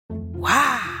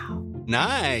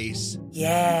Nice.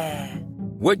 Yeah.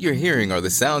 What you're hearing are the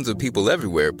sounds of people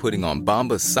everywhere putting on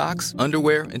Bombas socks,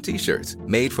 underwear, and T-shirts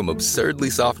made from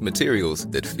absurdly soft materials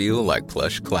that feel like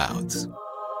plush clouds.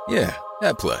 Yeah,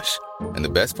 that plush. And the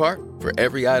best part? For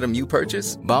every item you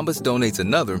purchase, Bombas donates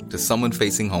another to someone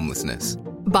facing homelessness.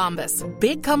 Bombas.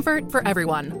 Big comfort for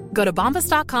everyone. Go to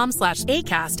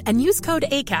bombas.com/ACAST and use code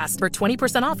ACAST for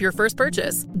 20% off your first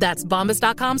purchase. That's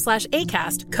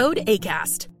bombas.com/ACAST. Code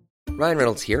ACAST. Ryan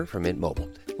Reynolds here from Mint Mobile.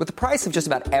 With the price of just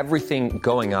about everything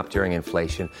going up during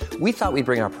inflation, we thought we'd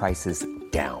bring our prices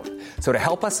down. So to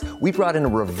help us, we brought in a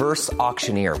reverse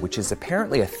auctioneer, which is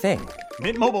apparently a thing.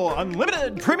 Mint Mobile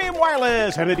Unlimited Premium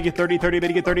Wireless. How to get 30, 30, bit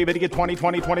to get 30, bit to get 20,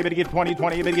 20, 20, bit to get 20,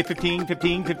 20, bit to get 15,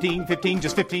 15, 15, 15,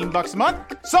 just $15 a month?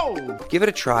 Sold! Give it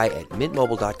a try at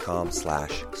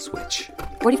mintmobile.com/switch.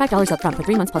 $45 up front for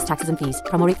 3 months plus taxes and fees.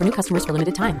 Promo rate for new customers for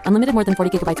limited time. Unlimited more than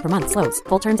 40 gigabytes per month. Slows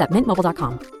full terms at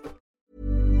mintmobile.com.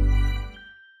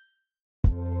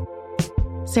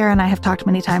 Sarah and I have talked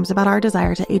many times about our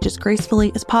desire to age as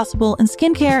gracefully as possible, and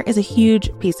skincare is a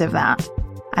huge piece of that.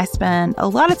 I spend a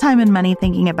lot of time and money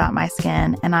thinking about my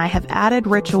skin, and I have added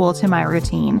Ritual to my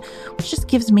routine, which just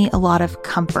gives me a lot of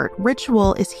comfort.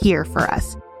 Ritual is here for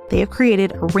us. They have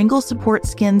created a wrinkle support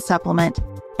skin supplement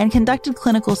and conducted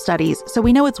clinical studies, so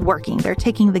we know it's working. They're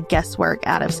taking the guesswork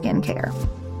out of skincare.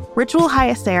 Ritual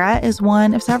Hyacera is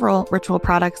one of several Ritual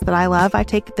products that I love. I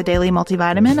take the daily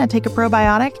multivitamin, I take a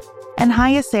probiotic, and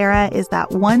Hyacera is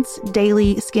that once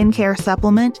daily skincare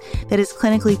supplement that is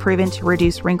clinically proven to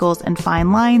reduce wrinkles and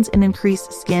fine lines and increase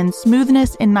skin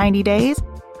smoothness in 90 days.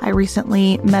 I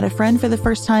recently met a friend for the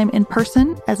first time in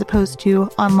person as opposed to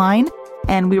online,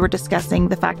 and we were discussing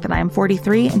the fact that I am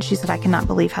 43, and she said, "I cannot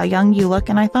believe how young you look."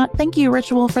 And I thought, thank you,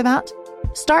 Ritual, for that.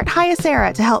 Start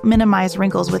Hyacera to help minimize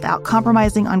wrinkles without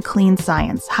compromising on clean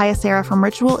science. Hyacera from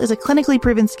Ritual is a clinically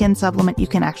proven skin supplement you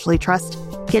can actually trust.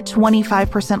 Get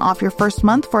 25% off your first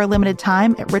month for a limited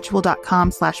time at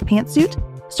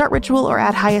ritual.com/pantsuit. Start Ritual or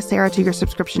add Hyacera to your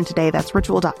subscription today. That's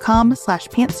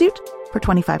ritual.com/pantsuit for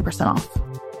 25% off.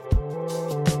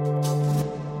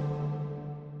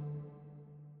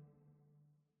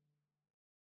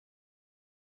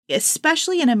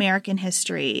 Especially in American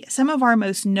history, some of our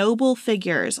most noble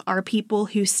figures are people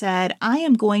who said, I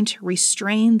am going to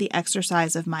restrain the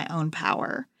exercise of my own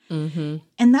power. Mm-hmm.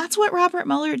 And that's what Robert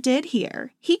Mueller did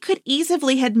here. He could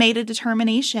easily have made a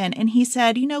determination, and he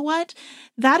said, you know what?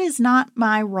 That is not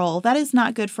my role. That is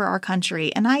not good for our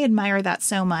country, and I admire that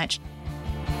so much.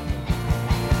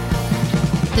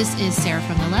 This is Sarah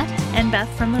from the left. And Beth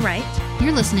from the right.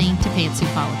 You're listening to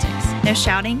Pantsuit Politics. No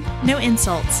shouting, no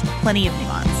insults, plenty of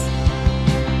nuance.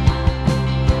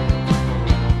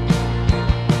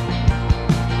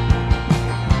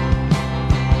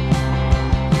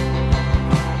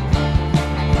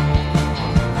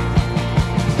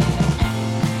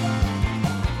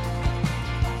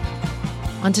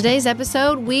 On today's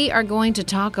episode, we are going to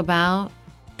talk about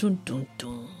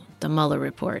the Mueller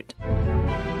report.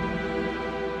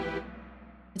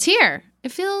 It's here.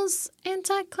 It feels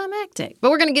anticlimactic, but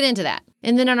we're going to get into that.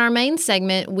 And then in our main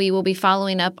segment, we will be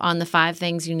following up on the 5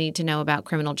 things you need to know about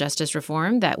criminal justice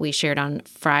reform that we shared on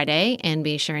Friday, and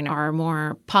be sharing our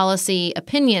more policy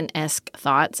opinion-esque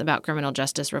thoughts about criminal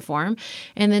justice reform.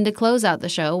 And then to close out the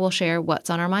show, we'll share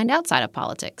what's on our mind outside of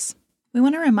politics. We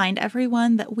want to remind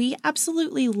everyone that we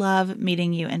absolutely love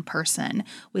meeting you in person.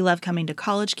 We love coming to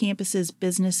college campuses,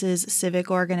 businesses, civic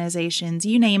organizations,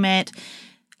 you name it.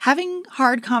 Having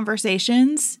hard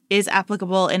conversations is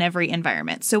applicable in every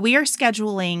environment. So we are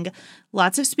scheduling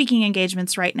lots of speaking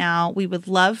engagements right now. We would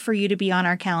love for you to be on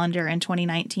our calendar in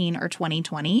 2019 or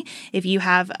 2020. If you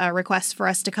have a request for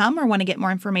us to come or want to get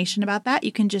more information about that,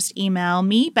 you can just email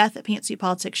me, Beth at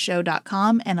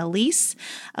pantsuitpoliticsshow.com, and Elise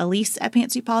at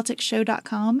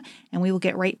pantsuitpoliticsshow.com, and we will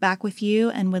get right back with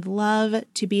you and would love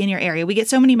to be in your area. We get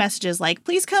so many messages like,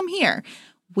 please come here.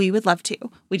 We would love to.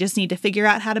 We just need to figure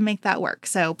out how to make that work.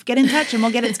 So get in touch and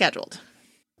we'll get it scheduled.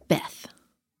 Beth,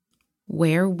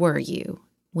 where were you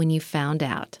when you found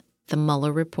out the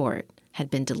Mueller report had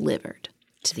been delivered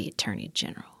to the Attorney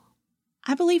General?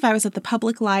 I believe I was at the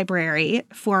public library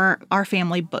for our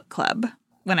family book club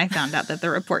when I found out that the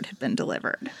report had been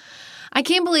delivered. I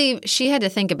can't believe she had to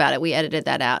think about it. We edited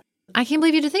that out. I can't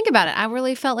believe you had to think about it. I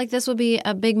really felt like this would be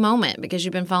a big moment because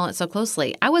you've been following it so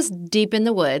closely. I was deep in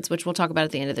the woods, which we'll talk about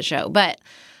at the end of the show. But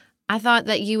I thought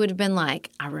that you would have been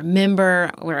like, I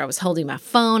remember where I was holding my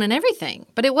phone and everything.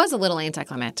 But it was a little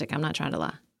anticlimactic. I'm not trying to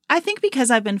lie. I think because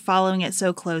I've been following it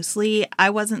so closely, I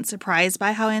wasn't surprised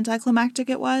by how anticlimactic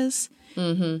it was.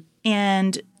 Mm-hmm.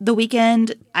 And the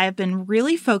weekend, I've been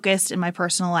really focused in my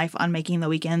personal life on making the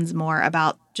weekends more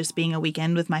about just being a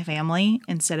weekend with my family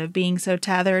instead of being so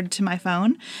tethered to my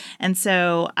phone. And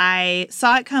so I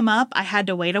saw it come up. I had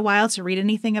to wait a while to read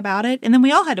anything about it. And then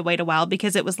we all had to wait a while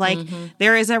because it was like,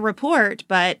 there is a report,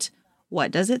 but what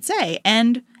does it say?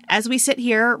 And as we sit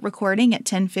here recording at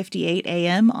 10:58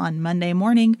 a.m. on Monday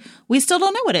morning, we still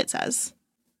don't know what it says.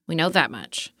 We know that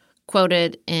much.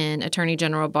 Quoted in Attorney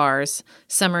General Barr's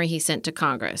summary he sent to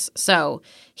Congress. So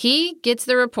he gets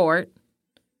the report.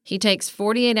 He takes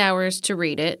 48 hours to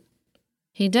read it.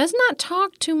 He does not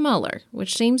talk to Mueller,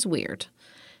 which seems weird.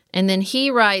 And then he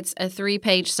writes a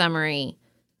 3-page summary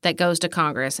that goes to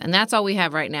Congress. And that's all we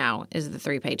have right now is the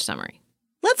 3-page summary.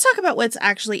 Let's talk about what's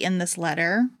actually in this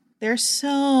letter. There's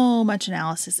so much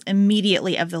analysis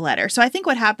immediately of the letter. So I think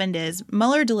what happened is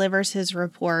Mueller delivers his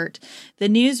report. The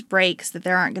news breaks that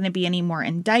there aren't going to be any more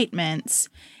indictments.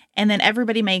 And then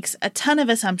everybody makes a ton of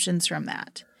assumptions from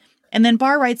that. And then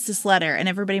Barr writes this letter and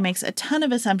everybody makes a ton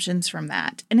of assumptions from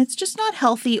that. And it's just not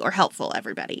healthy or helpful,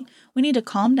 everybody. We need to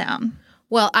calm down.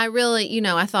 Well, I really,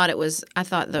 I thought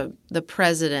the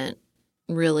president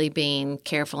really being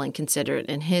careful and considerate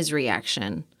in his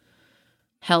reaction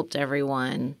helped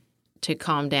everyone to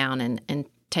calm down and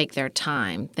take their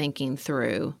time thinking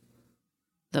through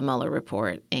the Mueller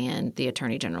report and the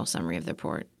Attorney General summary of the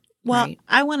report. Well, right?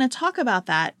 I want to talk about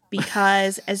that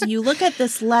because as you look at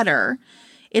this letter,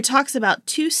 it talks about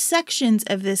 2 sections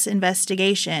of this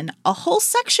investigation, a whole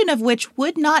section of which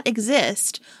would not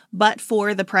exist but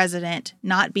for the president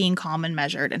not being calm and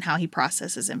measured in how he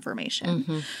processes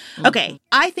information. Okay,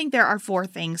 I think there are 4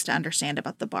 things to understand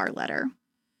about the Barr letter.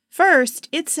 First,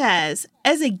 it says,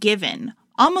 as a given,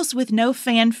 almost with no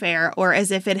fanfare or as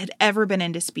if it had ever been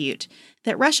in dispute,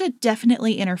 that Russia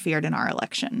definitely interfered in our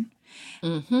election.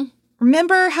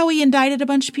 Remember how we indicted a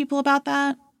bunch of people about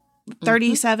that?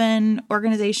 37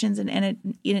 organizations and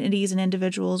entities and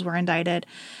individuals were indicted.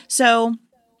 So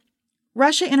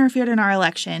Russia interfered in our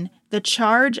election. The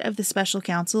charge of the special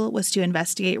counsel was to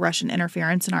investigate Russian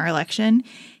interference in our election.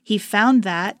 He found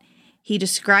that. He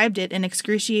described it in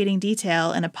excruciating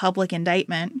detail in a public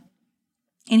indictment.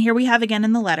 And here we have again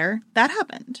in the letter, that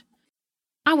happened.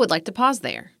 I would like to pause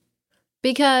there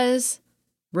because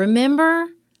remember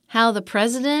how the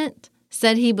president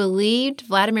said he believed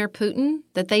Vladimir Putin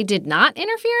that they did not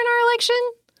interfere in our election?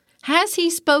 Has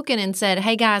he spoken and said,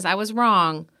 hey guys, I was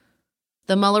wrong.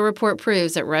 The Mueller report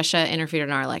proves that Russia interfered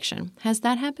in our election. Has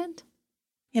that happened?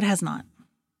 It has not.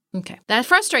 Okay. That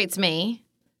frustrates me.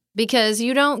 Because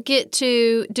you don't get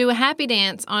to do a happy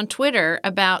dance on Twitter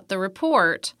about the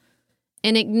report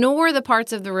and ignore the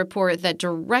parts of the report that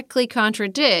directly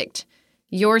contradict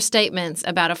your statements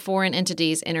about a foreign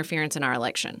entity's interference in our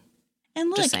election. And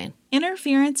look, just saying.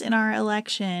 Interference in our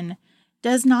election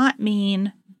does not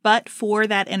mean but for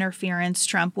that interference,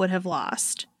 Trump would have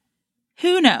lost.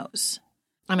 Who knows?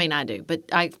 I mean, I do, but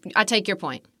I take your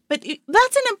point. But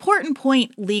that's an important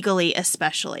point legally,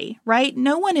 especially, right?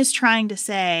 No one is trying to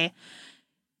say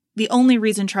the only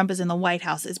reason Trump is in the White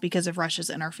House is because of Russia's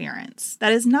interference.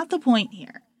 That is not the point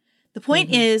here. The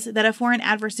point is that a foreign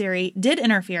adversary did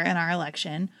interfere in our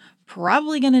election,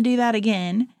 probably going to do that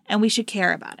again, and we should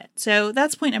care about it. So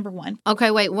that's point number 1.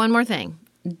 Okay, wait, one more thing.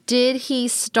 Did he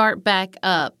start back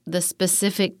up the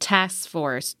specific task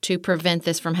force to prevent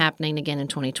this from happening again in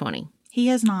 2020? He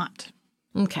has not.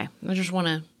 Okay,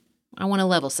 I want to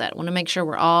level set. I want to make sure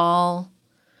we're all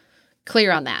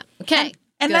clear on that. Okay.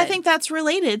 And I think that's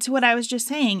related to what I was just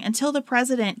saying. Until the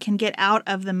president can get out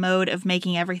of the mode of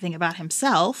making everything about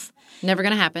himself. Never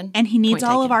going to happen. And he needs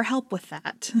all of our help with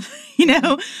that.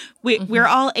 We're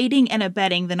all aiding and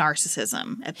abetting the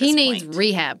narcissism at this point. He needs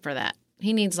rehab for that.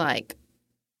 He needs like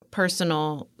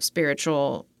personal,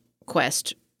 spiritual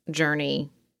quest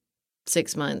journey,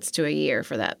 6 months to a year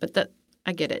for that. But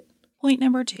I get it. Point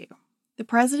number 2. The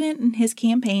president and his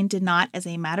campaign did not, as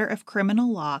a matter of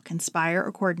criminal law, conspire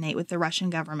or coordinate with the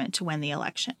Russian government to win the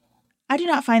election. I do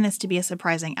not find this to be a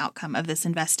surprising outcome of this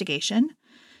investigation.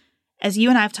 As you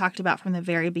and I have talked about from the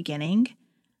very beginning,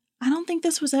 I don't think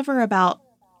this was ever about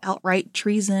outright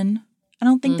treason. I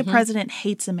don't think the president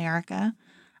hates America.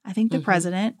 I think the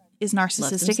president is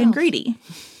narcissistic and greedy.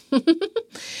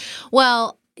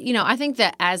 Well, I think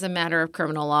that as a matter of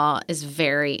criminal law is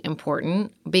very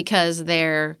important because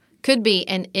there could be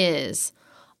and is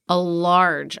a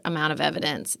large amount of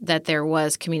evidence that there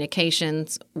was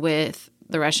communications with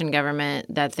the Russian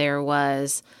government, that there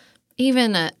was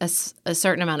even a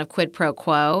certain amount of quid pro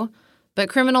quo. But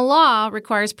criminal law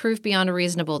requires proof beyond a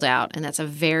reasonable doubt, and that's a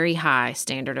very high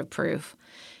standard of proof.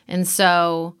 And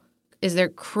so is there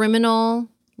criminal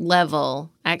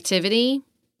level activity?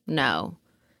 No.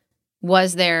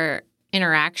 Was there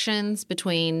interactions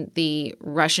between the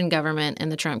Russian government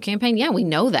and the Trump campaign? Yeah, we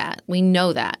know that. We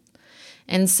know that.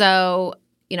 And so,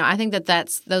 I think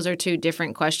those are two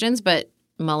different questions, but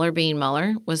Mueller being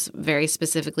Mueller was very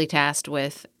specifically tasked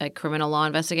with a criminal law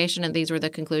investigation, and these were the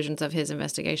conclusions of his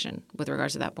investigation with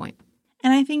regards to that point.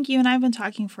 And I think you and I have been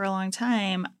talking for a long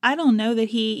time. I don't know that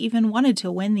he even wanted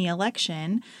to win the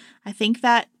election. I think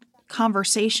that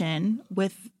conversation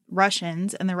with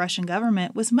Russians and the Russian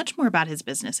government was much more about his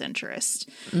business interest.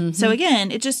 Mm-hmm. So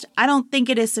again, I don't think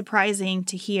it is surprising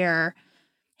to hear,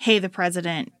 hey, the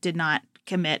president did not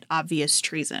commit obvious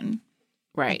treason.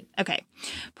 Right. Okay.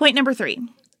 Point number 3.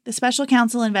 The special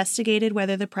counsel investigated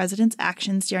whether the president's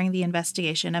actions during the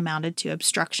investigation amounted to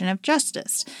obstruction of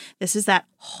justice. This is that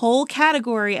whole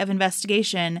category of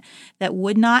investigation that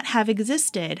would not have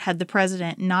existed had the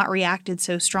president not reacted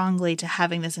so strongly to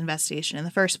having this investigation in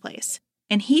the first place.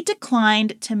 And he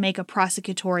declined to make a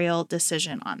prosecutorial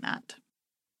decision on that.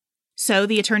 So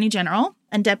the Attorney General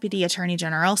and Deputy Attorney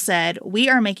General said, we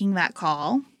are making that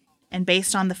call, and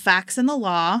based on the facts and the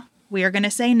law, we are going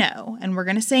to say no. And we're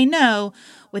going to say no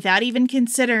without even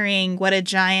considering what a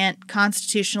giant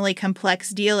constitutionally complex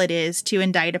deal it is to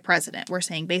indict a president. We're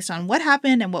saying based on what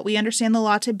happened and what we understand the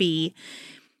law to be,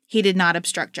 he did not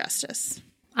obstruct justice.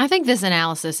 I think this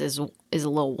analysis is a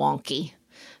little wonky.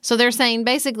 So they're saying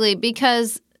basically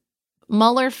because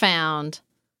Mueller found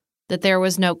that there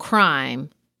was no crime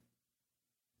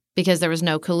because there was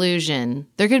no collusion,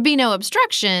 there could be no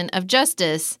obstruction of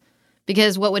justice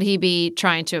because what would he be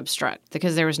trying to obstruct?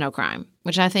 Because there was no crime,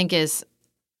 which I think is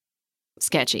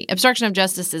sketchy. Obstruction of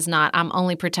justice is not, I'm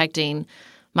only protecting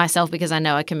myself because I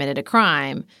know I committed a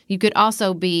crime. You could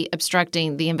also be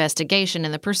obstructing the investigation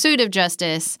and the pursuit of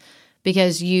justice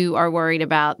because you are worried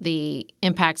about the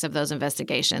impacts of those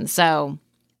investigations. So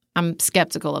I'm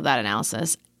skeptical of that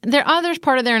analysis. Their other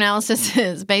part of their analysis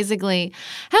is basically,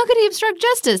 how could he obstruct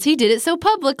justice? He did it so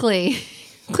publicly.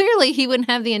 Clearly, he wouldn't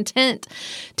have the intent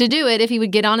to do it if he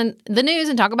would get on the news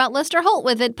and talk about Lester Holt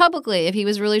with it publicly if he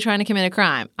was really trying to commit a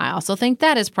crime. I also think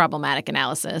that is problematic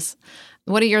analysis.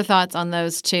 What are your thoughts on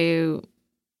those two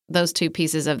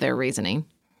pieces of their reasoning?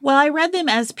 Well, I read them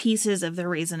as pieces of the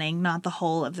reasoning, not the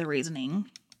whole of the reasoning.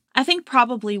 I think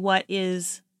probably what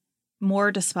is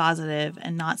more dispositive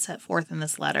and not set forth in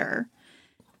this letter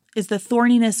is the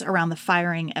thorniness around the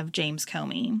firing of James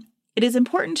Comey. It is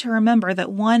important to remember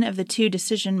that one of the two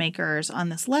decision makers on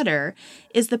this letter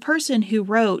is the person who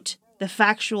wrote the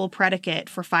factual predicate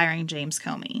for firing James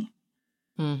Comey.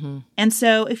 Mm-hmm. And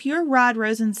so if you're Rod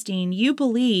Rosenstein, you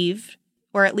believe,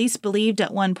 or at least believed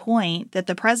at one point, that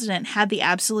the president had the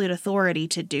absolute authority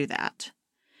to do that.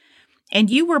 And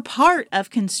you were part of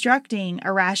constructing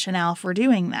a rationale for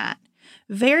doing that.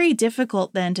 Very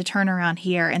difficult then to turn around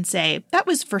here and say, that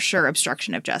was for sure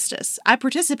obstruction of justice. I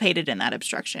participated in that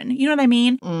obstruction. You know what I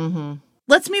mean? Mm-hmm.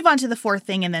 Let's move on to the fourth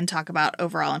thing and then talk about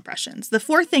overall impressions. The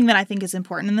fourth thing that I think is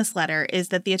important in this letter is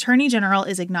that the Attorney General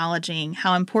is acknowledging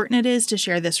how important it is to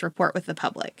share this report with the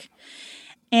public.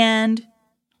 And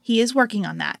he is working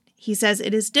on that. He says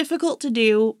it is difficult to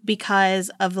do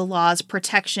because of the law's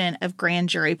protection of grand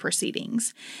jury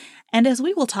proceedings. And as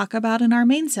we will talk about in our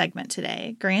main segment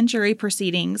today, grand jury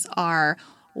proceedings are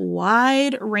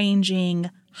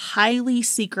wide-ranging, highly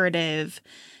secretive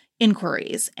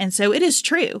inquiries. And so it is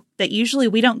true that usually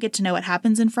we don't get to know what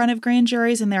happens in front of grand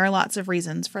juries, and there are lots of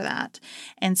reasons for that.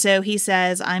 And so he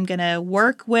says, I'm going to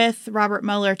work with Robert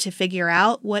Mueller to figure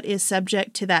out what is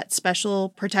subject to that special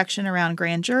protection around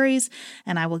grand juries,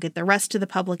 and I will get the rest to the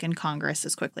public and Congress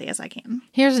as quickly as I can.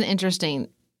 Here's an interesting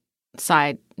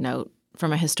side note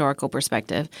from a historical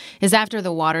perspective, is after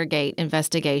the Watergate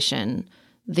investigation,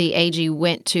 the AG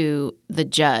went to the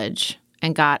judge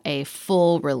and got a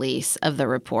full release of the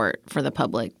report for the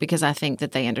public because I think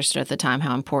that they understood at the time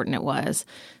how important it was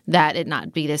that it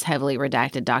not be this heavily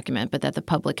redacted document, but that the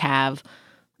public have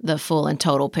the full and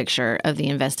total picture of the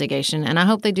investigation. And I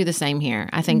hope they do the same here.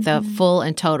 I think the full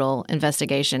and total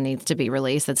investigation needs to be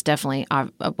released. That's definitely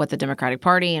what the Democratic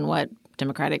Party and what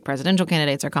Democratic presidential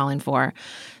candidates are calling for.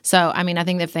 So, I mean, I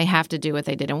think that if they have to do what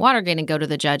they did in Watergate and go to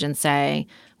the judge and say,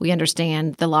 we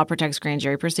understand the law protects grand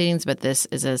jury proceedings, but this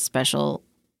is a special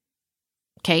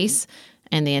case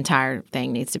and the entire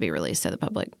thing needs to be released to the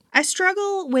public. I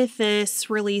struggle with this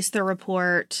release the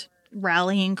report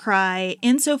rallying cry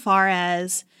insofar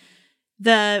as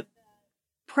the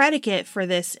predicate for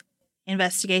this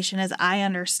investigation, as I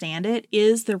understand it,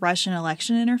 is the Russian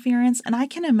election interference, and I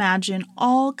can imagine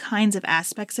all kinds of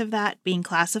aspects of that being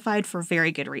classified for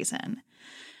very good reason.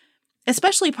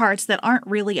 especially parts that aren't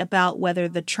really about whether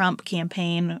the Trump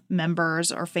campaign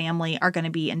members or family are going to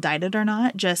be indicted or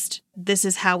not. Just this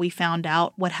is how we found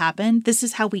out what happened. This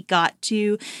is how we got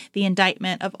to the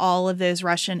indictment of all of those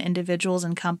Russian individuals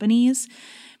and companies.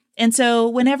 And so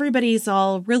when everybody's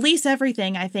all release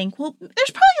everything, I think, well,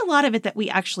 there's probably a lot of it that we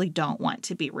actually don't want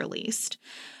to be released.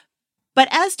 But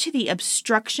as to the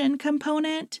obstruction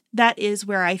component, that is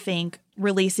where I think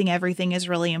releasing everything is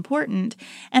really important.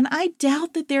 And I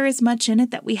doubt that there is much in it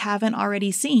that we haven't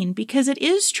already seen, because it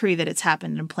is true that it's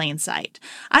happened in plain sight.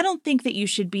 I don't think that you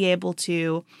should be able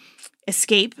to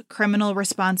escape criminal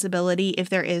responsibility if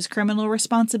there is criminal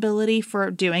responsibility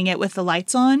for doing it with the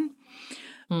lights on.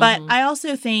 Mm-hmm. But I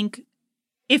also think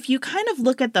if you kind of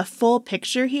look at the full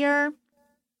picture here,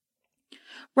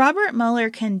 Robert Mueller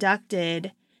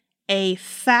conducted a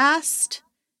fast,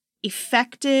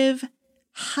 effective,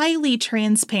 highly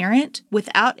transparent,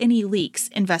 without any leaks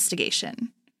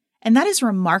investigation. And that is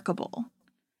remarkable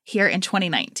here in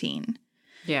 2019.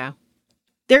 Yeah.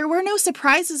 There were no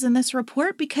surprises in this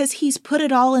report because he's put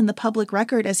it all in the public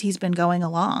record as he's been going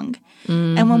along.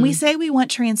 Mm-hmm. And when we say we want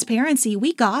transparency,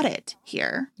 we got it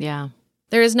here. Yeah.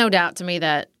 There is no doubt to me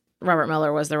that Robert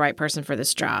Mueller was the right person for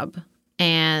this job.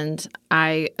 And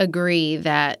I agree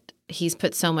that he's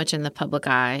put so much in the public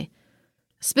eye,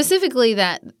 specifically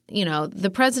that, you know, the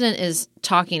president is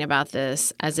talking about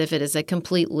this as if it is a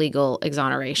complete legal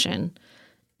exoneration.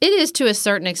 It is to a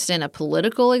certain extent a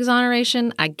political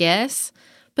exoneration, I guess,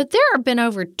 but there have been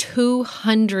over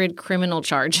 200 criminal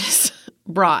charges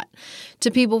brought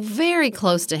to people very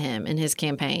close to him in his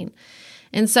campaign.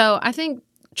 And so I think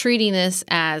treating this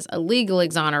as a legal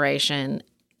exoneration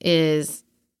is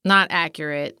not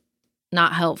accurate,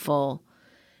 not helpful.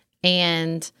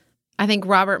 And I think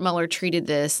Robert Mueller treated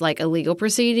this like a legal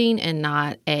proceeding and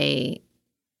not a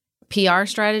PR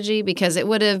strategy, because it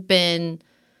would have been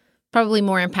probably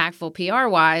more impactful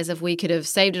PR-wise if we could have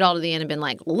saved it all to the end and been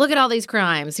like, look at all these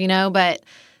crimes, you know, but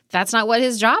that's not what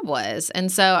his job was.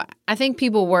 And so I think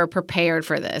people were prepared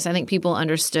for this. I think people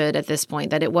understood at this point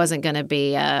that it wasn't going to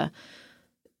be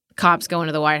cops go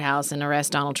into the White House and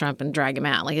arrest Donald Trump and drag him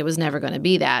out. Like, it was never going to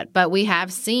be that. But we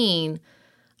have seen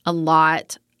a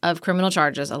lot of criminal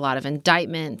charges, a lot of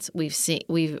indictments. We've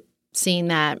seen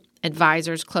that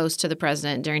advisors close to the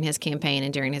president during his campaign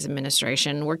and during his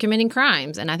administration were committing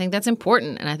crimes. And I think that's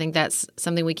important. And I think that's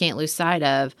something we can't lose sight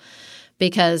of,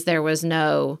 because there was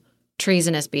no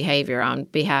treasonous behavior on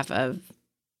behalf of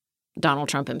Donald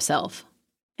Trump himself.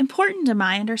 Important to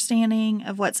my understanding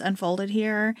of what's unfolded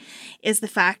here is the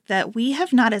fact that we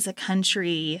have not as a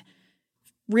country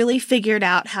really figured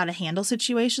out how to handle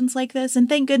situations like this. And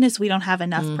thank goodness we don't have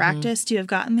enough practice to have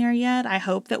gotten there yet. I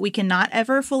hope that we cannot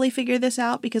ever fully figure this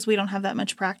out because we don't have that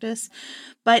much practice.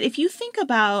 But if you think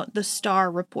about the Starr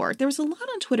report, there was a lot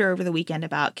on Twitter over the weekend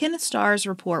about Kenneth Starr's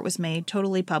report was made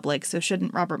totally public, so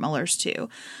shouldn't Robert Mueller's too?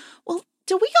 Well,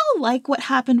 do we all like what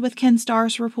happened with Ken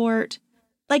Starr's report?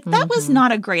 Like, that was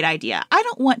not a great idea. I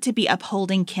don't want to be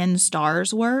upholding Ken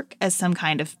Starr's work as some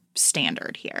kind of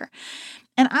standard here.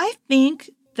 And I think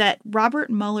that Robert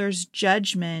Mueller's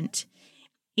judgment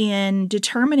in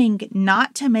determining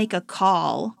not to make a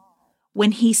call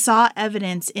when he saw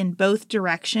evidence in both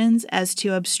directions as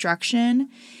to obstruction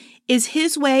is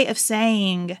his way of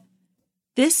saying,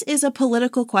 this is a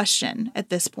political question at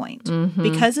this point.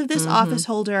 Because of this office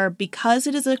holder, because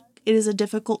it is a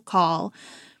difficult call,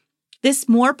 this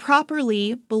more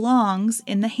properly belongs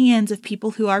in the hands of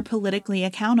people who are politically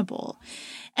accountable.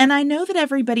 And I know that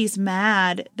everybody's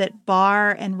mad that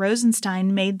Barr and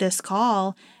Rosenstein made this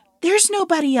call. There's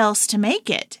nobody else to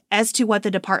make it as to what the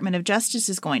Department of Justice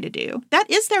is going to do. That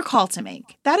is their call to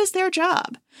make. That is their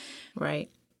job.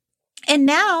 Right. And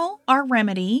now our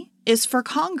remedy is for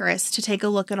Congress to take a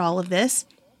look at all of this.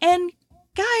 And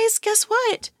guys, guess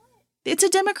what? It's a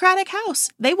Democratic House.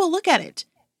 They will look at it.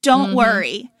 Don't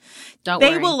worry.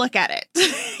 They will look at it,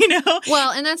 you know?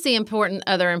 Well, and that's the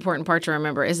other important part to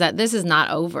remember is that this is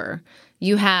not over.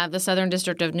 You have the Southern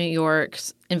District of New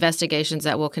York's investigations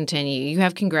that will continue. You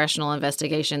have congressional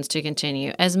investigations to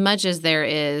continue. As much as there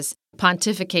is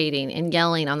pontificating and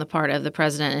yelling on the part of the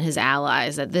president and his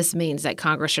allies that this means that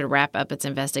Congress should wrap up its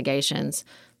investigations,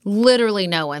 literally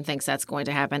no one thinks that's going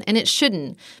to happen. And it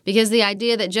shouldn't, because the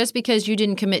idea that just because you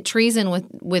didn't commit treason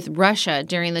with Russia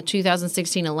during the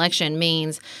 2016 election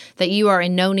means that you are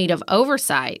in no need of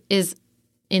oversight is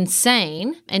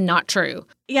insane and not true.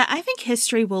 Yeah, I think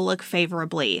history will look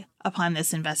favorably upon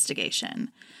this investigation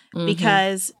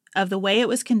because of the way it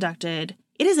was conducted.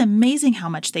 It is amazing how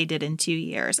much they did in 2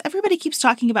 years. Everybody keeps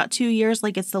talking about 2 years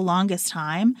like it's the longest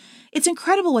time. It's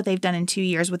incredible what they've done in 2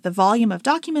 years with the volume of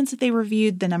documents that they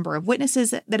reviewed, the number of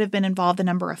witnesses that have been involved, the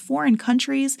number of foreign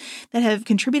countries that have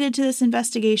contributed to this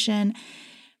investigation.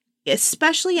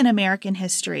 Especially in American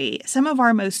history, some of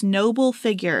our most noble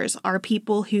figures are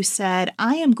people who said,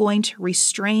 I am going to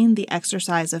restrain the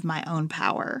exercise of my own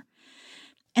power.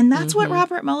 And that's what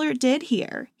Robert Mueller did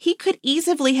here. He could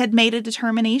easily have made a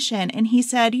determination, and he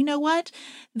said, you know what?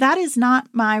 That is not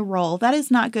my role. That is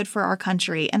not good for our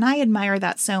country, and I admire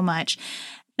that so much.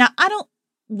 Now, I don't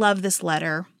love this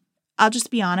letter. I'll just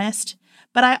be honest.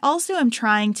 But I also am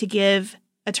trying to give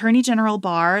Attorney General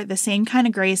Barr the same kind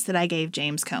of grace that I gave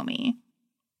James Comey.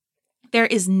 There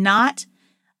is not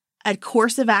a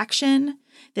course of action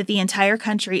that the entire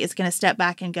country is going to step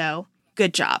back and go,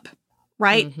 good job,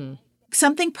 right?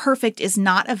 Something perfect is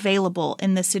not available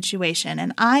in this situation,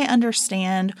 and I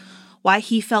understand why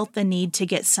he felt the need to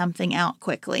get something out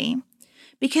quickly,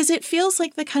 because it feels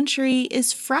like the country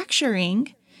is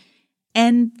fracturing,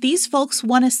 and these folks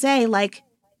want to say, like,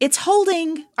 it's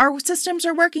holding, our systems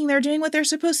are working, they're doing what they're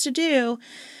supposed to do.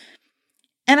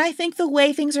 And I think the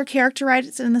way things are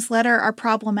characterized in this letter are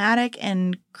problematic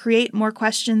and create more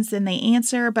questions than they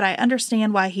answer, but I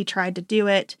understand why he tried to do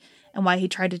it and why he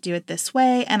tried to do it this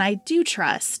way. And I do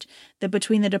trust that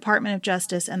between the Department of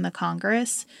Justice and the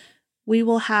Congress, we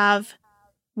will have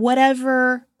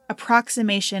whatever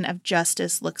approximation of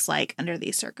justice looks like under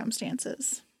these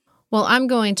circumstances. Well, I'm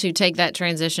going to take that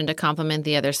transition to compliment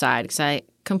the other side because I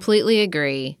completely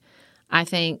agree. I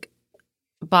think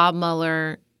Bob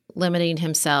Mueller limiting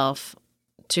himself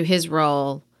to his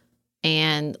role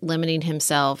and limiting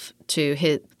himself to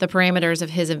the parameters of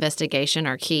his investigation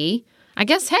are key. I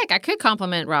guess, heck, I could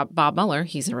compliment Bob Mueller.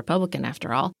 He's a Republican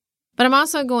after all. But I'm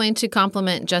also going to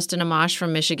compliment Justin Amash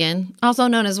from Michigan, also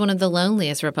known as one of the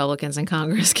loneliest Republicans in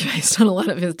Congress based on a lot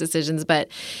of his decisions. But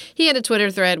he had a Twitter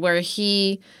thread where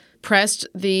he pressed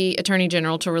the Attorney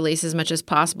General to release as much as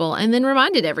possible and then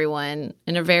reminded everyone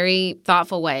in a very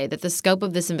thoughtful way that the scope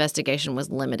of this investigation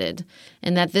was limited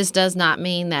and that this does not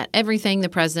mean that everything the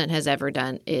president has ever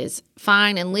done is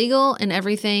fine and legal and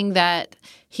everything that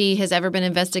he has ever been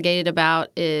investigated about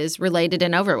is related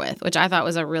and over with, which I thought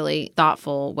was a really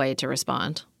thoughtful way to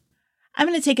respond. I'm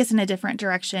going to take us in a different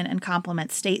direction and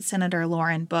compliment State Senator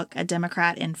Lauren Book, a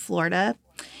Democrat in Florida.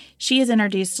 She has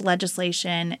introduced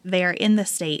legislation there in the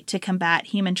state to combat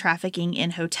human trafficking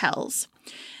in hotels.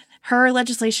 Her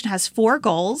legislation has 4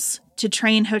 goals: to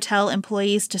train hotel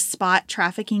employees to spot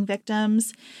trafficking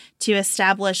victims, to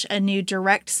establish a new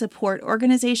direct support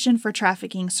organization for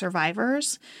trafficking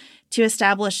survivors, to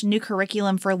establish new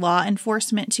curriculum for law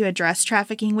enforcement to address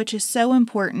trafficking, which is so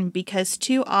important because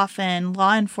too often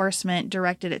law enforcement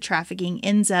directed at trafficking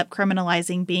ends up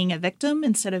criminalizing being a victim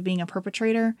instead of being a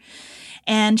perpetrator.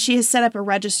 And she has set up a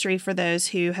registry for those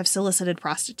who have solicited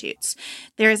prostitutes.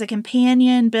 There is a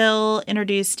companion bill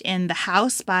introduced in the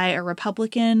House by a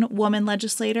Republican woman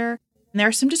legislator. There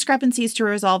are some discrepancies to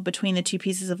resolve between the two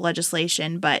pieces of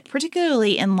legislation, but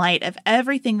particularly in light of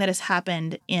everything that has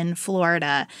happened in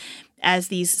Florida as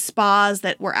these spas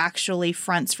that were actually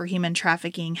fronts for human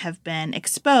trafficking have been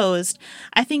exposed,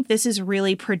 I think this is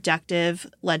really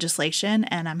productive legislation,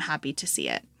 and I'm happy to see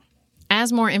it.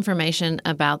 As more information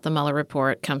about the Mueller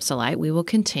report comes to light, we will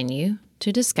continue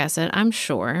to discuss it, I'm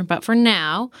sure. But for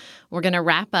now, we're going to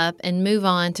wrap up and move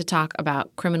on to talk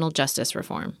about criminal justice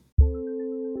reform.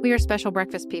 We are special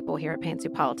breakfast people here at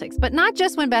Pantsuit Politics, but not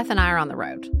just when Beth and I are on the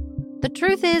road. The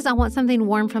truth is, I want something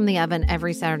warm from the oven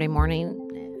every Saturday morning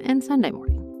and Sunday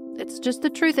morning. It's just the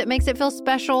truth. It makes it feel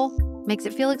special, makes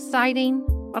it feel exciting.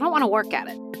 I don't want to work at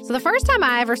it. So the first time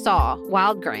I ever saw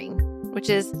Wild Grain, which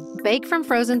is bake from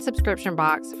frozen subscription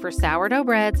box for sourdough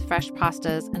breads, fresh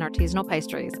pastas, and artisanal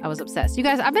pastries, I was obsessed. You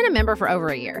guys, I've been a member for over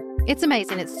a year. It's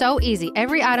amazing. It's so easy.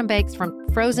 Every item bakes from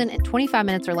frozen in 25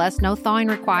 minutes or less, no thawing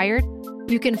required.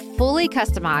 You can fully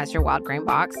customize your Wild Grain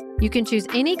box. You can choose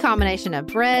any combination of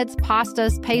breads,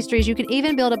 pastas, pastries. You can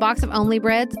even build a box of only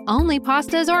breads, only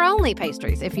pastas, or only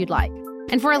pastries if you'd like.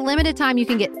 And for a limited time, you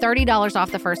can get $30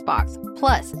 off the first box,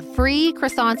 plus free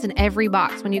croissants in every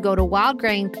box when you go to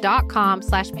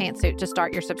wildgrain.com/pantsuit to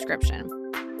start your subscription.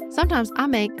 Sometimes I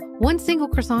make one single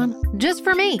croissant just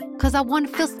for me because I want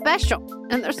to feel special,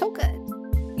 and they're so good.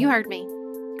 You heard me.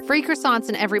 Free croissants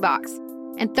in every box,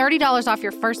 and $30 off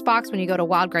your first box when you go to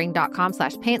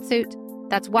wildgrain.com/pantsuit.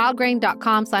 That's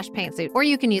wildgrain.com/pantsuit, or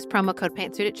you can use promo code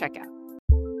pantsuit at checkout.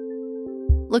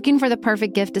 Looking for the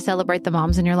perfect gift to celebrate the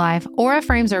moms in your life? Aura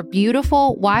frames are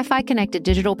beautiful, Wi-Fi connected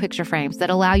digital picture frames that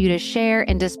allow you to share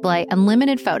and display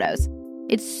unlimited photos.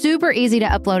 It's super easy to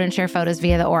upload and share photos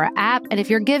via the Aura app. And if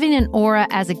you're giving an Aura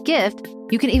as a gift,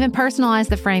 you can even personalize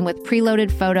the frame with preloaded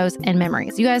photos and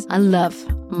memories. You guys, I love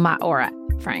my Aura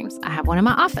frames. I have one in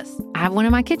my office. I have one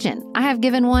in my kitchen. I have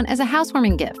given one as a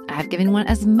housewarming gift. I have given one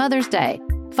as Mother's Day,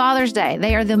 Father's Day.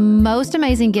 They are the most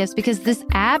amazing gifts because this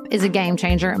app is a game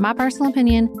changer, in my personal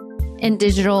opinion, in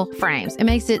digital frames. It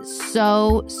makes it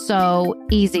so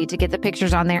easy to get the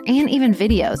pictures on there and even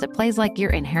videos. It plays like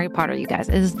you're in Harry Potter, you guys.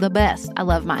 It is the best. I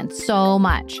love mine so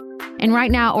much. And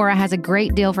right now, Aura has a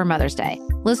great deal for Mother's Day.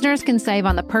 Listeners can save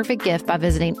on the perfect gift by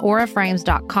visiting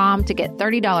auraframes.com to get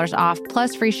 $30 off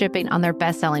plus free shipping on their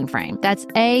best-selling frame. That's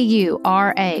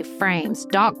AURA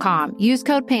frames.com. Use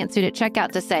code PANTSUIT at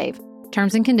checkout to save.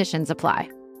 Terms and conditions apply.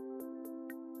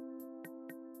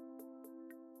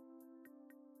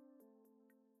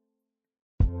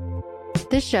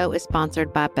 This show is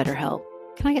sponsored by BetterHelp.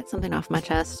 Can I get something off my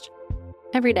chest?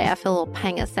 Every day I feel a little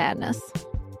pang of sadness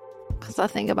because I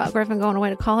think about Griffin going away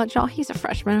to college. Y'all, he's a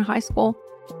freshman in high school.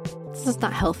 This is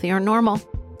not healthy or normal.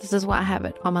 This is why I have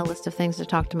it on my list of things to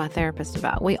talk to my therapist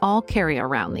about. We all carry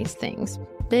around these things,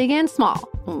 big and small.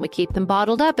 When we keep them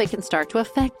bottled up, it can start to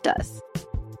affect us.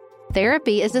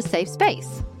 Therapy is a safe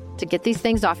space to get these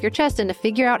things off your chest and to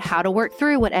figure out how to work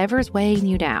through whatever's weighing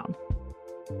you down.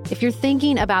 If you're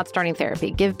thinking about starting therapy,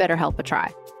 give BetterHelp a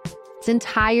try. It's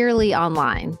entirely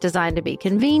online, designed to be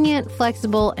convenient,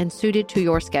 flexible, and suited to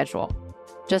your schedule.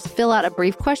 Just fill out a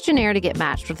brief questionnaire to get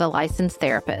matched with a licensed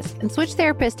therapist and switch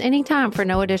therapists anytime for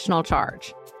no additional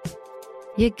charge.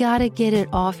 You gotta get it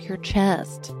off your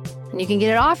chest. And you can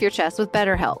get it off your chest with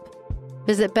BetterHelp.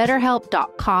 Visit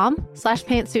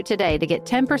betterhelp.com/pantsuit today to get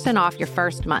 10% off your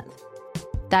first month.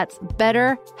 That's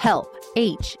BetterHelp,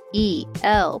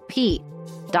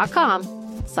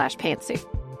 HELP.com/pantsuit.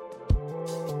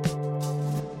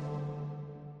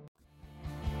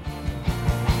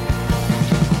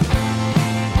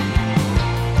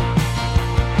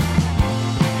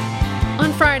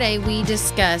 On Friday, we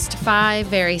discussed 5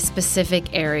 very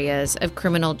specific areas of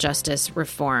criminal justice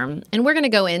reform, and we're going to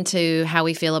go into how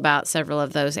we feel about several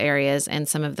of those areas and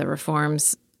some of the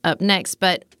reforms up next.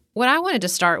 But what I wanted to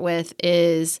start with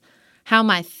is how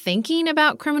my thinking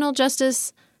about criminal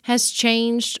justice has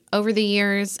changed over the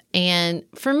years. And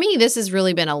for me, this has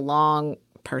really been a long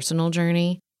personal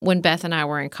journey. When Beth and I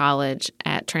were in college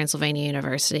at Transylvania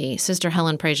University, Sister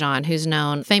Helen Prejean, who's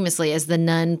known famously as the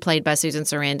nun played by Susan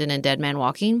Sarandon in Dead Man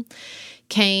Walking,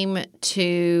 came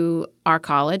to our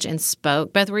college and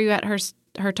spoke. Beth, were you at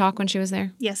her talk when she was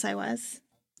there? Yes, I was.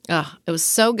 Oh, it was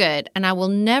so good. And I will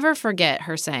never forget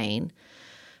her saying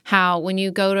how when you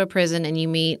go to a prison and you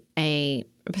meet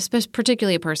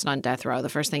particularly a person on death row, the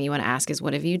first thing you want to ask is,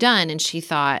 what have you done? And she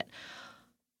thought,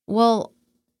 well,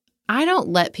 I don't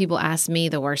let people ask me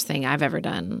the worst thing I've ever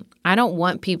done. I don't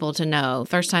want people to know,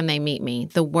 first time they meet me,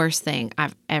 the worst thing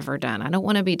I've ever done. I don't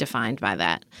want to be defined by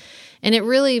that. And it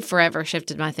really forever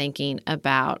shifted my thinking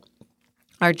about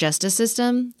our justice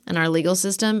system and our legal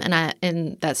system.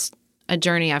 And that's a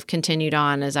journey I've continued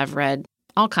on as I've read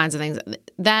all kinds of things.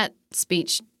 That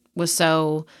speech was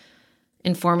so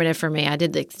informative for me. I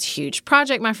did this huge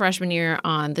project my freshman year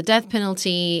on the death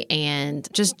penalty and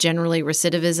just generally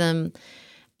recidivism.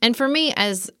 And for me,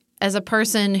 as a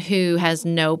person who has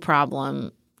no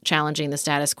problem challenging the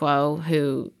status quo,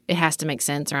 who it has to make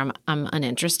sense or I'm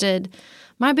uninterested,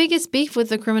 my biggest beef with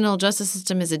the criminal justice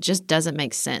system is it just doesn't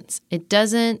make sense. It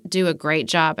doesn't do a great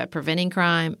job at preventing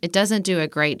crime. It doesn't do a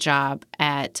great job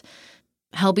at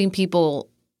helping people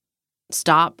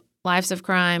stop lives of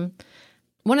crime.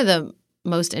 One of the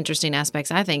most interesting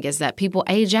aspects, I think, is that people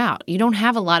age out. You don't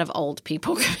have a lot of old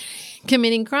people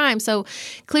committing crime. So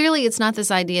clearly it's not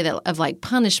this idea of like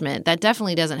punishment. That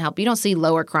definitely doesn't help. You don't see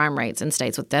lower crime rates in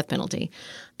states with death penalty.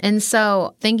 And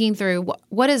so thinking through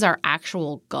what is our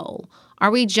actual goal? Are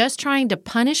we just trying to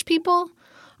punish people?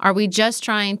 Are we just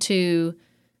trying to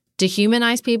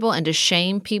dehumanize people and to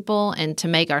shame people and to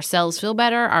make ourselves feel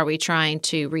better? Are we trying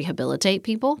to rehabilitate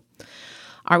people?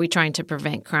 Are we trying to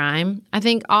prevent crime? I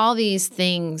think all these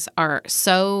things are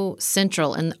so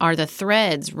central and are the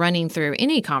threads running through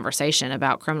any conversation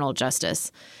about criminal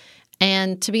justice.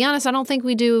 And to be honest, I don't think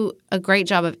we do a great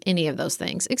job of any of those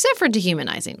things, except for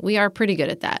dehumanizing. We are pretty good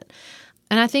at that.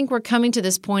 And I think we're coming to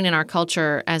this point in our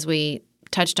culture, as we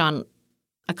touched on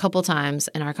a couple times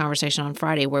in our conversation on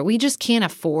Friday, where we just can't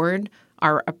afford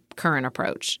our current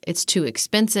approach. It's too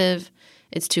expensive.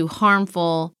 It's too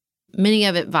harmful. Many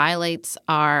of it violates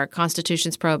our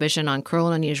Constitution's prohibition on cruel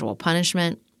and unusual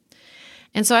punishment.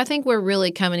 And so I think we're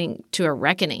really coming to a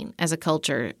reckoning as a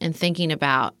culture and thinking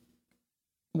about,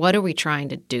 what are we trying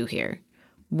to do here?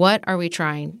 What are we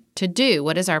trying to do?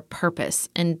 What is our purpose?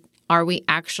 And Are we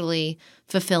actually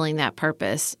fulfilling that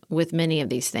purpose with many of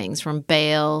these things, from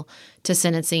bail to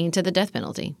sentencing to the death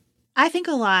penalty? I think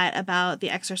a lot about the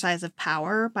exercise of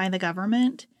power by the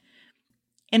government.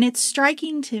 And it's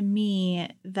striking to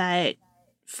me that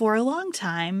for a long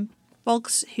time,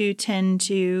 folks who tend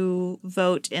to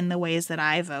vote in the ways that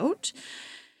I vote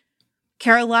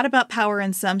care a lot about power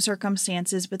in some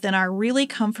circumstances, but then are really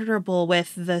comfortable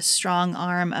with the strong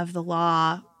arm of the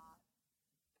law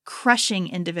crushing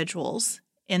individuals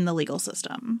in the legal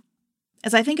system.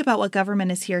 As I think about what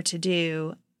government is here to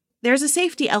do, there's a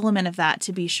safety element of that,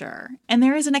 to be sure, and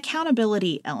there is an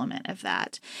accountability element of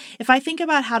that. If I think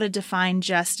about how to define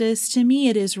justice, to me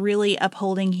it is really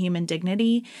upholding human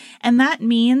dignity, and that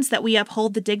means that we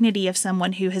uphold the dignity of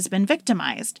someone who has been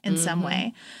victimized in some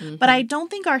way. But I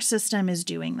don't think our system is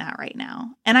doing that right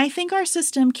now, and I think our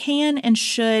system can and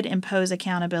should impose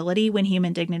accountability when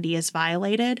human dignity is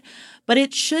violated, but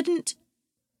it shouldn't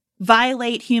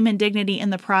violate human dignity in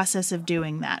the process of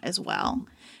doing that as well.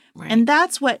 Right. And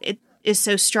that's what it is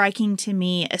so striking to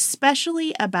me,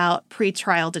 especially about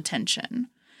pretrial detention.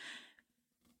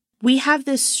 We have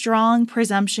this strong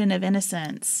presumption of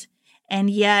innocence, and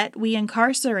yet we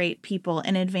incarcerate people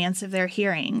in advance of their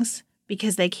hearings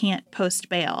because they can't post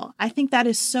bail. I think that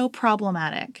is so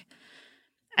problematic.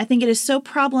 I think it is so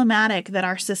problematic that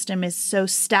our system is so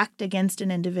stacked against an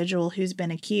individual who's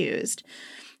been accused.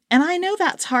 And I know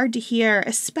that's hard to hear,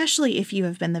 especially if you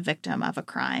have been the victim of a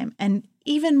crime, and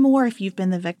even more if you've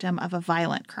been the victim of a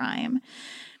violent crime.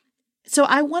 So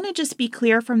I want to just be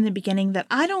clear from the beginning that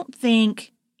I don't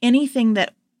think anything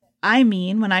that I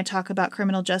mean when I talk about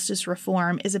criminal justice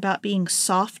reform is about being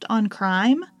soft on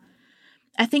crime.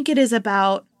 I think it is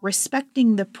about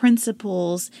respecting the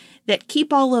principles that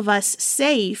keep all of us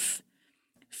safe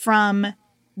from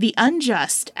the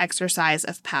unjust exercise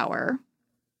of power,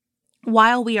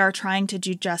 while we are trying to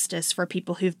do justice for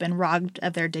people who've been robbed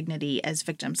of their dignity as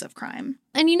victims of crime.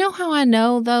 And you know how I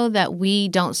know, though, that we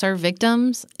don't serve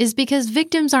victims is because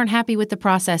victims aren't happy with the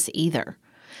process either.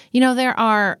 You know, there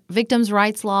are victims'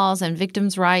 rights laws and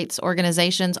victims' rights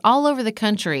organizations all over the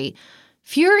country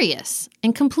furious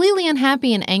and completely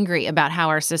unhappy and angry about how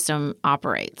our system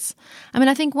operates. I mean,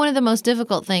 I think one of the most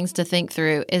difficult things to think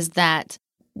through is that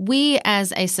we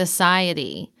as a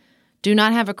society do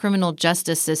not have a criminal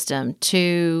justice system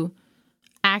to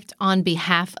act on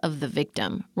behalf of the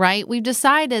victim, right? We've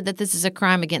decided that this is a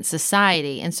crime against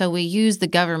society, and so we use the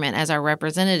government as our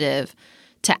representative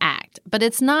to act. But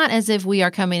it's not as if we are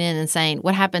coming in and saying,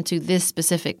 what happened to this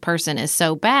specific person is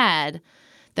so bad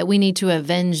that we need to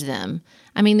avenge them.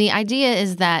 I mean, the idea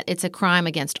is that it's a crime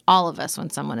against all of us when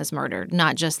someone is murdered,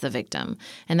 not just the victim,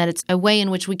 and that it's a way in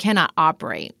which we cannot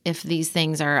operate if these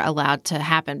things are allowed to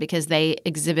happen because they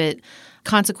exhibit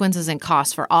consequences and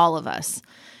costs for all of us.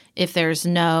 If there's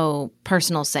no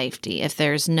personal safety, if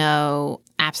there's no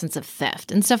absence of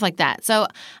theft and stuff like that. So,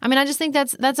 I mean, I just think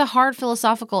that's a hard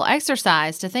philosophical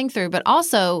exercise to think through. But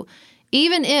also,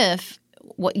 even if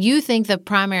what you think the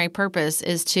primary purpose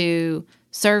is to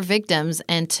serve victims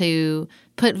and to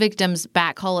put victims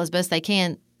back whole as best they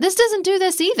can, this doesn't do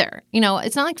this either. You know,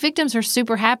 it's not like victims are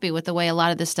super happy with the way a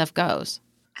lot of this stuff goes.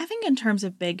 I think in terms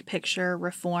of big picture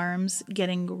reforms,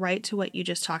 getting right to what you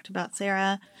just talked about,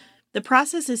 Sarah, the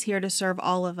process is here to serve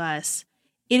all of us.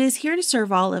 It is here to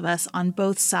serve all of us on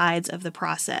both sides of the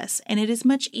process. And it is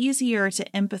much easier to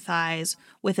empathize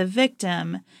with a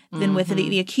victim than with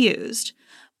the accused.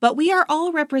 But we are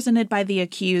all represented by the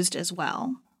accused as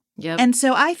well. Yep. And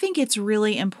so I think it's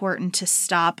really important to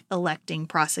stop electing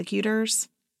prosecutors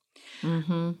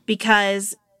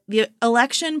because the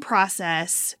election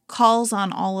process calls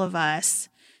on all of us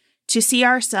to see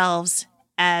ourselves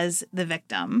as the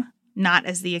victim, not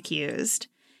as the accused,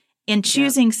 in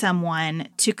choosing someone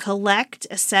to collect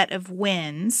a set of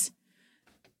wins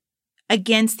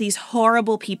against these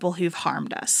horrible people who've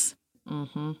harmed us.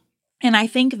 And I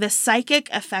think the psychic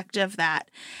effect of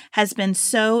that has been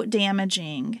so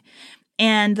damaging.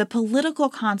 And the political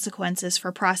consequences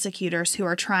for prosecutors who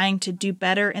are trying to do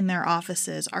better in their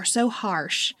offices are so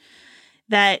harsh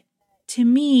that, to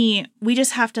me, we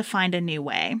just have to find a new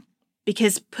way.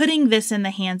 Because putting this in the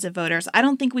hands of voters, I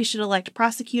don't think we should elect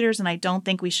prosecutors, and I don't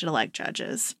think we should elect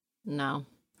judges. No.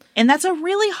 And that's a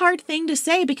really hard thing to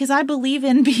say because I believe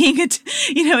in being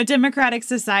a democratic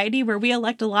society where we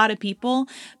elect a lot of people.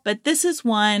 But this is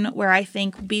one where I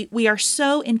think we are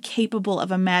so incapable of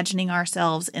imagining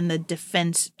ourselves in the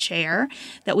defense chair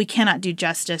that we cannot do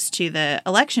justice to the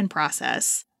election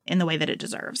process in the way that it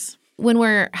deserves. When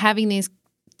we're having these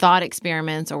thought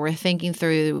experiments or we're thinking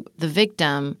through the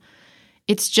victim,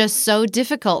 it's just so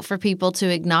difficult for people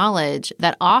to acknowledge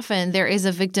that often there is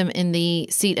a victim in the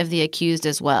seat of the accused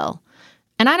as well.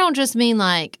 And I don't just mean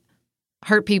like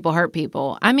hurt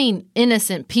people. I mean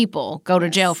innocent people go to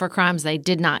jail for crimes they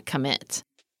did not commit.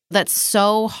 That's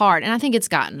so hard. And I think it's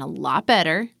gotten a lot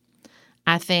better.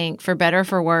 I think for better or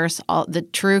for worse, the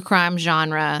true crime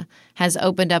genre has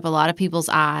opened up a lot of people's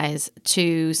eyes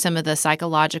to some of the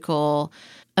psychological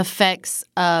effects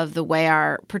of the way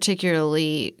our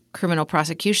particularly criminal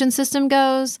prosecution system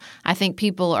goes. I think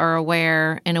people are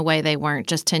aware in a way they weren't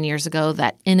just 10 years ago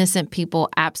that innocent people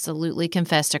absolutely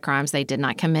confess to crimes they did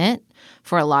not commit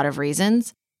for a lot of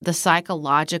reasons. The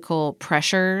psychological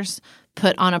pressures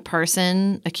put on a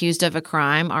person accused of a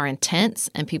crime are intense,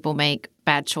 and people make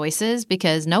bad choices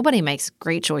because nobody makes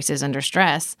great choices under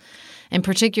stress. And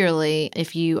particularly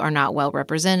if you are not well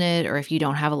represented or if you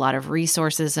don't have a lot of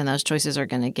resources, and those choices are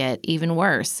going to get even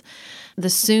worse. The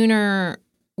sooner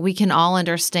we can all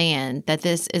understand that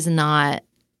this is not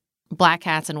black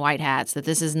hats and white hats, that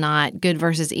this is not good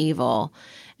versus evil,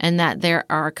 and that there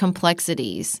are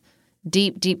complexities,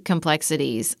 deep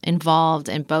complexities involved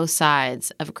in both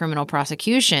sides of a criminal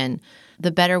prosecution,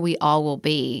 the better we all will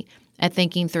be at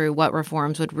thinking through what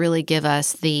reforms would really give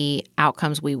us the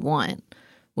outcomes we want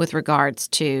with regards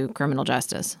to criminal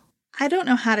justice. I don't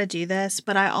know how to do this,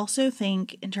 but I also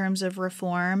think in terms of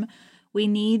reform, we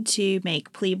need to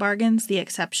make plea bargains the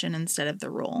exception instead of the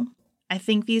rule. I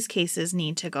think these cases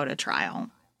need to go to trial.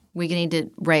 We need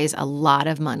to raise a lot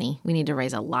of money. We need to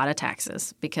raise a lot of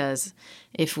taxes because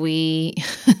if we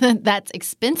that's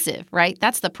expensive, right?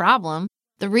 That's the problem.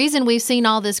 The reason we've seen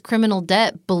all this criminal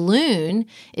debt balloon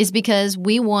is because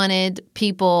we wanted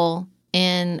people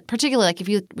in particular, like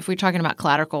if we're talking about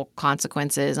collateral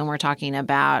consequences and we're talking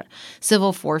about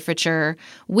civil forfeiture,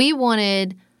 we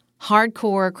wanted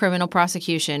hardcore criminal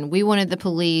prosecution. We wanted the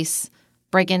police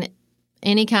breaking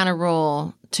any kind of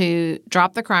rule to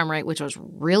drop the crime rate, which was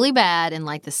really bad in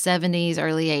like the 70s,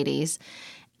 early 80s.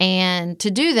 And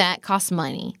to do that costs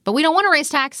money. But we don't want to raise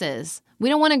taxes. We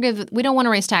don't want to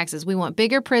raise taxes. We want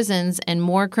bigger prisons and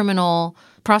more criminal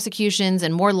prosecutions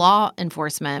and more law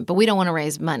enforcement, but we don't want to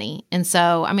raise money. And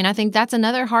so, I mean, I think that's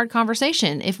another hard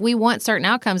conversation. If we want certain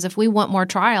outcomes, if we want more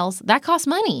trials, that costs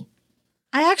money.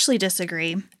 I actually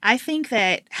disagree. I think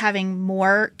that having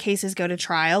more cases go to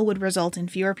trial would result in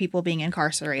fewer people being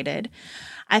incarcerated.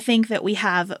 I think that we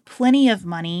have plenty of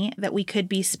money that we could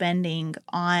be spending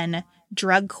on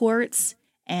drug courts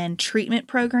and treatment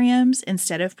programs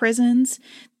instead of prisons.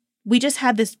 We just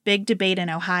had this big debate in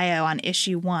Ohio on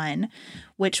issue 1,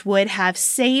 which would have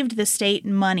saved the state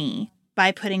money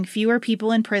by putting fewer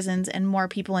people in prisons and more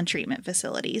people in treatment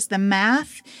facilities. The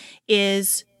math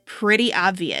is pretty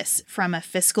obvious from a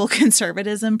fiscal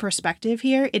conservatism perspective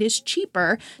here. It is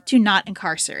cheaper to not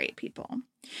incarcerate people.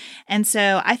 And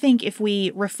so I think if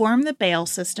we reform the bail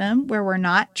system where we're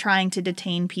not trying to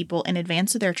detain people in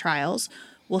advance of their trials,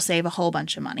 we'll save a whole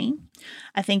bunch of money.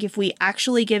 I think if we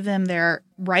actually give them their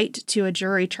right to a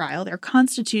jury trial, their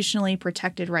constitutionally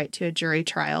protected right to a jury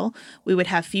trial, we would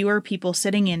have fewer people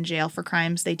sitting in jail for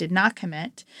crimes they did not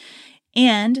commit.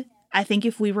 And I think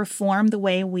if we reform the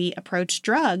way we approach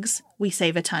drugs, we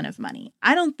save a ton of money.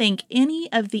 I don't think any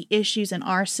of the issues in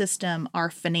our system are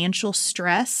financial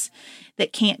stress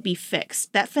that can't be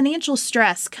fixed. That financial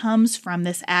stress comes from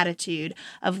this attitude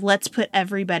of let's put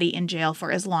everybody in jail for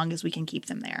as long as we can keep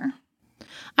them there.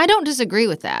 I don't disagree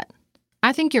with that.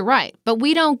 I think you're right. But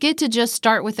we don't get to just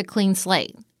start with a clean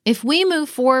slate. If we move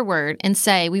forward and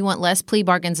say we want less plea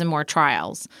bargains and more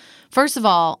trials, first of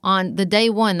all, on the day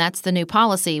one, that's the new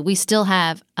policy, we still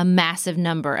have a massive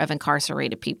number of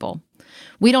incarcerated people.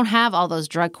 We don't have all those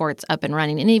drug courts up and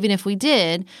running. And even if we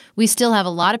did, we still have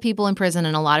a lot of people in prison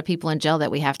and a lot of people in jail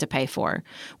that we have to pay for.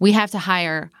 We have to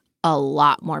hire a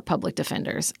lot more public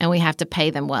defenders, and we have to pay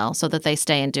them well so that they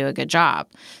stay and do a good job.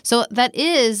 So that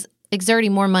is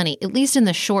exerting more money, at least in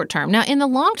the short term. Now, in the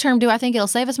long term, do I think it'll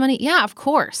save us money? Yeah, of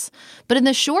course. But in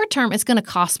the short term, it's going to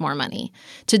cost more money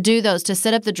to do those, to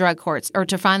set up the drug courts or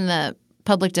to find the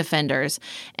public defenders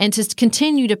and to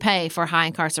continue to pay for high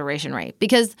incarceration rate.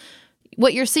 Because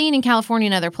what you're seeing in California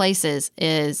and other places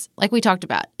is, like we talked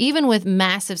about, even with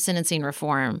massive sentencing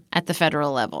reform at the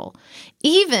federal level,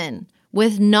 even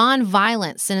with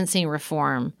nonviolent sentencing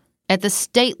reform at the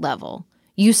state level,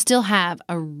 you still have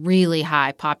a really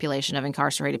high population of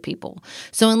incarcerated people.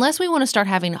 So unless we want to start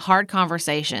having hard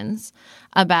conversations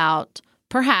about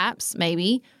perhaps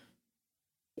maybe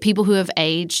people who have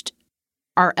aged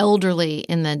are elderly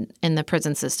in the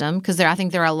prison system, because I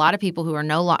think there are a lot of people who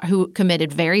are who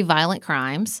committed very violent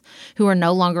crimes, who are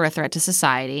no longer a threat to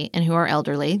society, and who are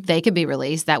elderly. They could be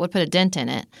released. That would put a dent in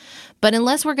it. But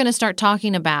unless we're going to start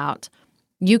talking about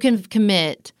you can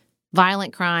commit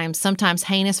violent crimes, sometimes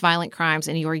heinous violent crimes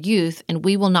in your youth, and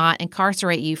we will not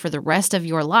incarcerate you for the rest of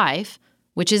your life,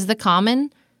 which is the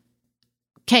common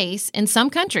case in some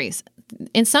countries.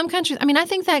 I mean, I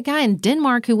think that guy in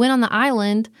Denmark who went on the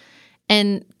island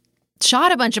and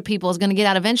shot a bunch of people is going to get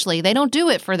out eventually. They don't do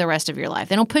it for the rest of your life.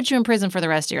 They don't put you in prison for the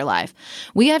rest of your life.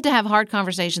 We have to have hard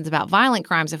conversations about violent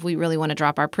crimes if we really want to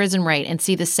drop our prison rate and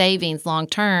see the savings long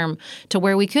term to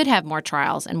where we could have more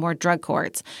trials and more drug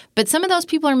courts. But some of those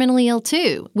people are mentally ill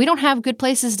too. We don't have good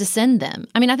places to send them.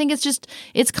 I mean, I think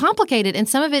it's complicated, and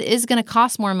some of it is going to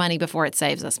cost more money before it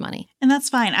saves us money. And that's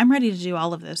fine. I'm ready to do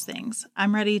all of those things.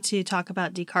 I'm ready to talk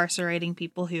about decarcerating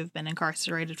people who have been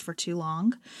incarcerated for too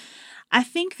long. I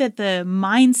think that the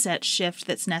mindset shift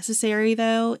that's necessary,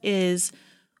 though, is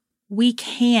we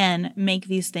can make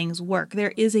these things work.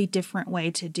 There is a different way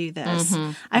to do this.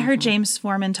 I heard James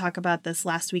Foreman talk about this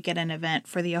last week at an event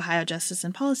for the Ohio Justice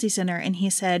and Policy Center, and he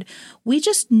said, we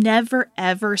just never,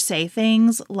 ever say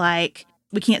things like,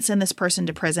 we can't send this person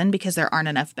to prison because there aren't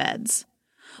enough beds.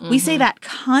 We say that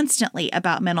constantly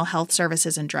about mental health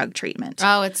services and drug treatment.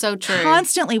 Oh, it's so true.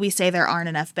 Constantly we say there aren't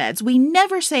enough beds. We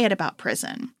never say it about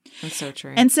prison. That's so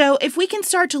true. And so if we can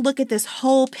start to look at this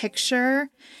whole picture,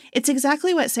 it's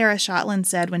exactly what Sarah Shotland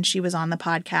said when she was on the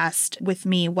podcast with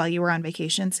me while you were on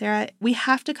vacation, Sarah. We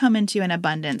have to come into an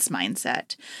abundance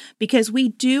mindset because we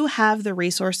do have the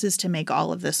resources to make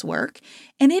all of this work.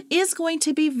 And it is going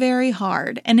to be very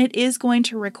hard, and it is going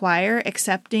to require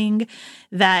accepting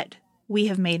that we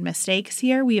have made mistakes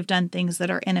here. We have done things that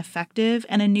are ineffective,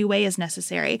 and a new way is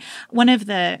necessary. One of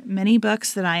the many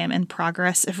books that I am in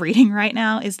progress of reading right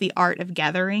now is The Art of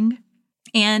Gathering.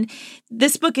 And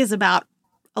this book is about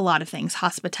a lot of things,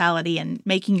 hospitality and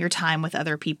making your time with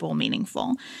other people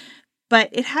meaningful. But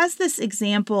it has this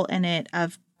example in it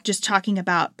of just talking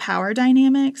about power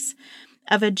dynamics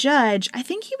of a judge, I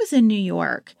think he was in New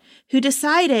York, who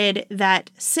decided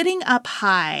that sitting up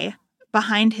high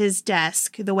behind his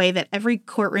desk, the way that every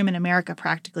courtroom in America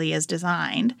practically is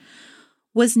designed,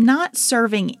 was not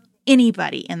serving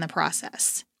anybody in the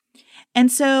process.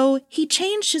 And so he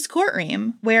changed his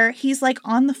courtroom where he's like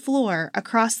on the floor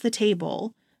across the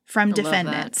table from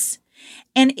defendants.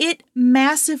 And it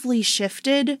massively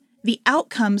shifted the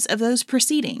outcomes of those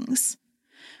proceedings.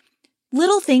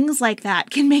 Little things like that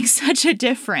can make such a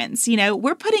difference. You know,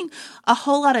 we're putting a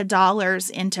whole lot of dollars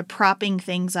into propping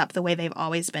things up the way they've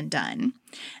always been done.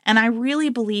 And I really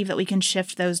believe that we can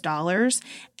shift those dollars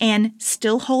and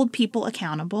still hold people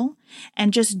accountable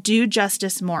and just do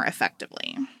justice more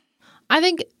effectively. I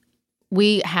think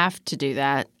we have to do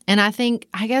that. And I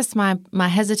guess my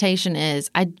hesitation is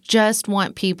I just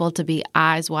want people to be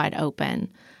eyes wide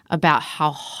open about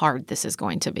how hard this is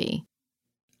going to be.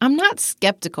 I'm not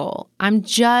skeptical.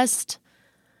 It's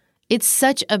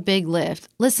such a big lift.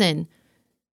 Listen,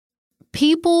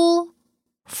 people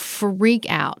freak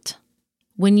out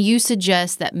when you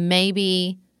suggest that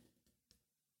maybe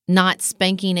not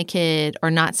spanking a kid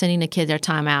or not sending a kid their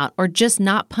time out or just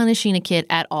not punishing a kid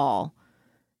at all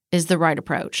is the right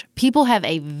approach. People have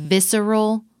a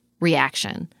visceral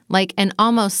reaction, like an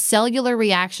almost cellular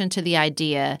reaction to the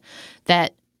idea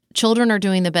that children are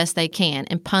doing the best they can,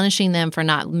 and punishing them for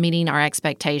not meeting our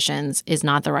expectations is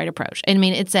not the right approach. I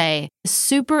mean, it's a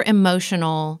super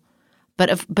emotional,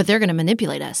 but they're going to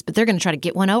manipulate us, but they're going to try to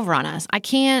get one over on us.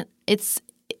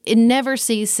 It never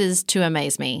ceases to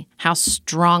amaze me how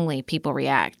strongly people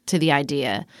react to the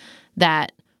idea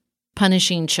that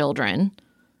punishing children,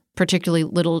 particularly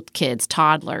little kids,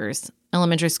 toddlers,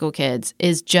 elementary school kids,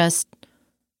 is just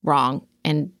wrong.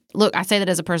 And look, I say that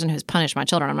as a person who's punished my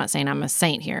children. I'm not saying I'm a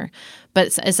saint here,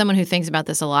 but as someone who thinks about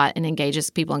this a lot and engages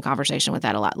people in conversation with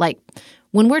that a lot. Like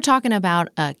when we're talking about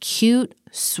a cute,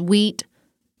 sweet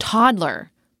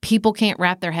toddler, people can't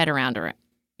wrap their head around it.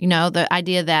 You know, the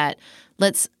idea that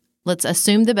let's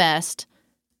assume the best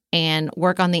and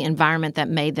work on the environment that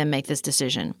made them make this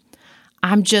decision.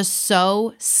 I'm just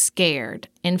so scared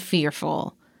and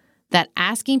fearful that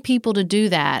asking people to do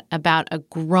that about a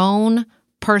grown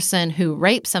person who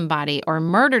raped somebody or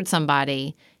murdered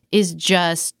somebody is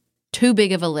just too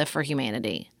big of a lift for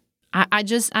humanity. I'm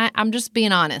just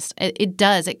being honest.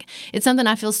 It's something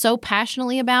I feel so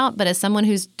passionately about, but as someone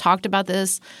who's talked about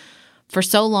this for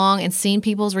so long and seen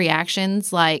people's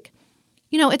reactions, like,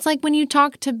 you know, it's like when you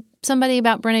talk to somebody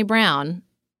about Brené Brown,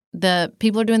 the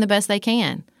people are doing the best they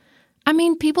can. I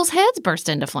mean, people's heads burst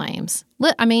into flames.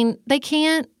 I mean, they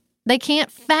can't They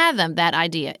can't fathom that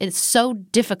idea. It's so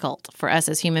difficult for us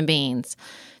as human beings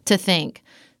to think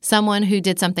someone who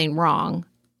did something wrong,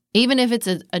 even if it's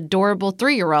an adorable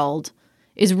 3-year-old,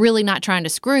 is really not trying to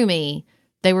screw me.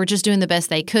 They were just doing the best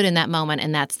they could in that moment,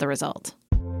 and that's the result.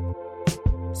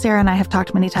 Sarah and I have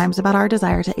talked many times about our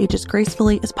desire to age as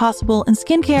gracefully as possible, and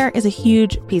skincare is a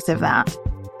huge piece of that.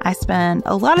 I spend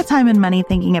a lot of time and money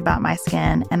thinking about my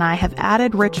skin, and I have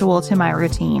added Ritual to my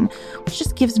routine, which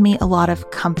just gives me a lot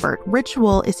of comfort.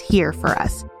 Ritual is here for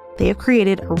us. They have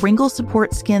created a wrinkle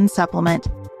support skin supplement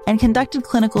and conducted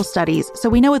clinical studies, so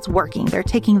we know it's working. They're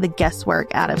taking the guesswork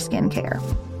out of skincare.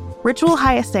 Ritual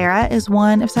Hyacera is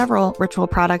one of several Ritual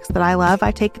products that I love.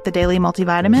 I take the daily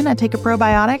multivitamin, I take a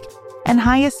probiotic, and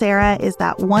Hyacera is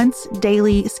that once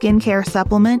daily skincare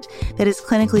supplement that is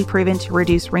clinically proven to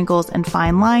reduce wrinkles and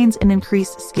fine lines and increase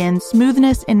skin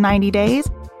smoothness in 90 days.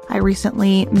 I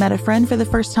recently met a friend for the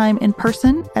first time in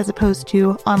person as opposed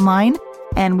to online,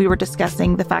 and we were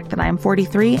discussing the fact that I am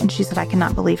 43, and she said, "I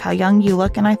cannot believe how young you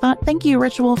look." And I thought, thank you,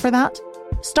 Ritual, for that.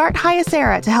 Start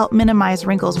Hyacera to help minimize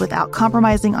wrinkles without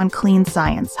compromising on clean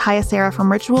science. Hyacera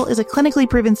from Ritual is a clinically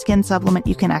proven skin supplement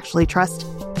you can actually trust.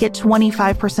 Get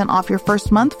 25% off your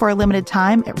first month for a limited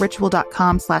time at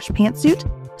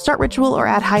ritual.com/pantsuit. Start Ritual or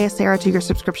add Hyacera to your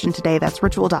subscription today. That's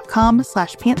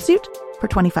ritual.com/pantsuit for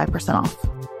 25% off.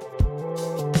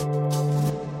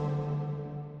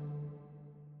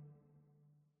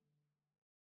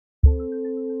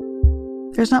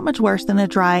 There's not much worse than a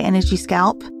dry and itchy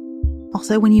scalp.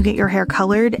 Also, when you get your hair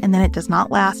colored and then it does not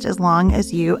last as long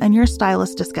as you and your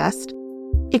stylist discussed.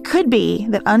 It could be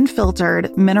that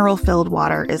unfiltered, mineral-filled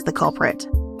water is the culprit.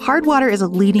 Hard water is a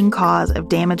leading cause of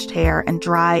damaged hair and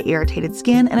dry, irritated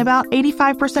skin, and about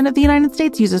 85% of the United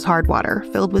States uses hard water,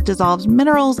 filled with dissolved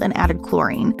minerals and added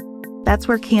chlorine. That's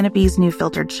where Canopy's new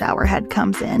filtered shower head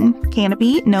comes in.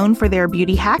 Canopy, known for their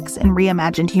beauty hacks and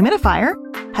reimagined humidifier,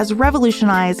 has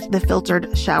revolutionized the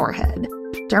filtered shower head.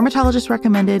 Dermatologists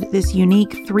recommended this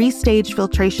unique 3-stage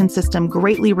filtration system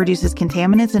greatly reduces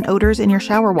contaminants and odors in your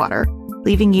shower water,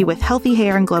 leaving you with healthy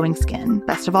hair and glowing skin.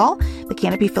 Best of all, the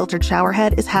Canopy filtered shower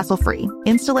head is hassle-free.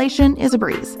 Installation is a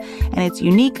breeze, and its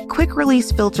unique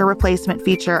quick-release filter replacement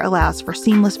feature allows for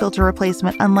seamless filter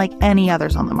replacement unlike any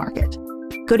others on the market.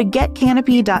 Go to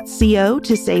getcanopy.co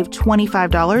to save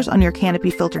 $25 on your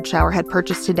Canopy filtered shower head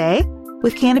purchase today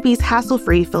with Canopy's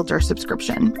hassle-free filter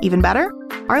subscription. Even better,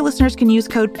 our listeners can use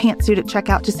code PANTSUIT at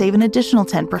checkout to save an additional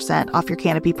 10% off your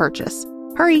Canopy purchase.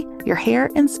 Hurry, your hair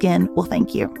and skin will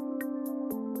thank you.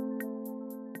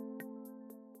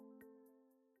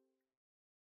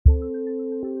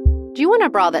 Do you want a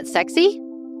bra that's sexy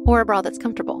or a bra that's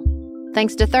comfortable?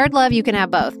 Thanks to Third Love, you can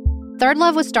have both. Third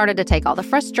Love was started to take all the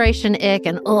frustration, ick,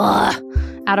 and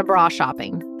out of bra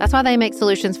shopping. That's why they make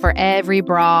solutions for every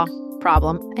bra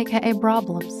problem, aka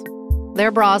problems.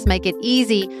 Their bras make it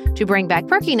easy to bring back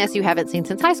perkiness you haven't seen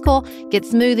since high school, get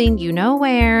smoothing you know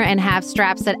where, and have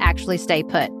straps that actually stay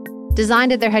put.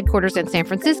 Designed at their headquarters in San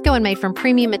Francisco and made from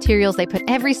premium materials, they put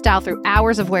every style through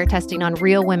hours of wear testing on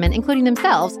real women, including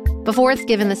themselves, before it's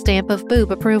given the stamp of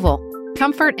boob approval.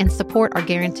 Comfort and support are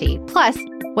guaranteed. Plus,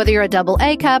 whether you're a double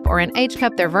A cup or an H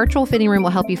cup, their virtual fitting room will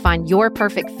help you find your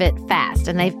perfect fit fast.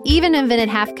 And they've even invented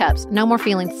half cups. No more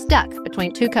feeling stuck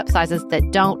between 2 cup sizes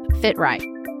that don't fit right.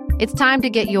 It's time to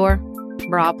get your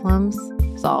problems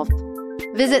solved.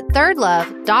 Visit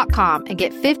thirdlove.com and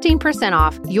get 15%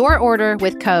 off your order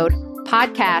with code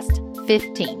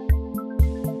podcast15.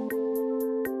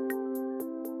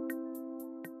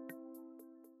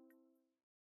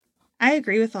 I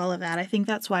agree with all of that. I think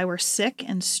that's why we're sick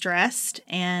and stressed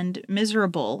and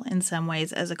miserable in some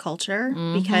ways as a culture,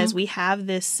 because we have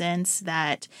this sense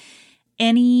that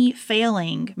any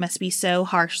failing must be so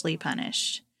harshly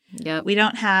punished. Yep. We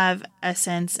don't have a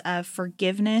sense of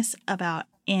forgiveness about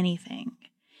anything.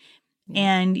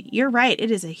 And you're right, it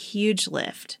is a huge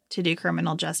lift to do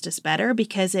criminal justice better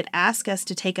because it asks us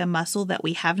to take a muscle that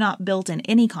we have not built in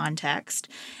any context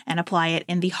and apply it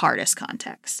in the hardest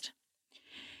context.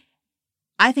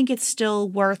 I think it's still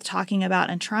worth talking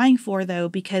about and trying for, though,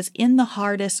 because in the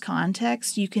hardest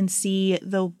context, you can see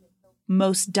the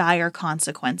most dire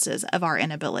consequences of our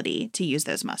inability to use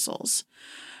those muscles,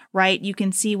 right? You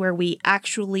can see where we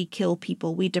actually kill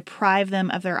people. We deprive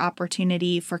them of their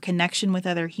opportunity for connection with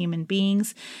other human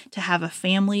beings, to have a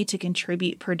family, to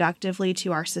contribute productively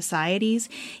to our societies,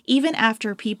 even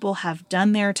after people have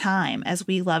done their time, as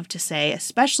we love to say,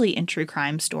 especially in true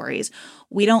crime stories.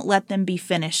 We don't let them be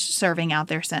finished serving out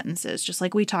their sentences, just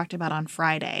like we talked about on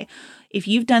Friday. If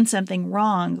you've done something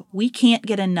wrong, we can't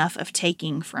get enough of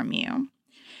taking from you.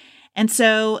 And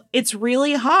so it's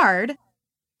really hard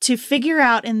to figure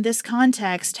out in this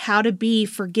context how to be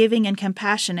forgiving and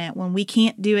compassionate when we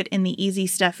can't do it in the easy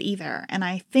stuff either. And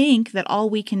I think that all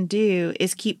we can do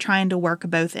is keep trying to work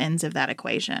both ends of that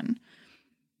equation.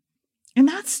 And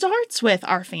that starts with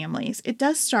our families. It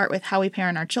does start with how we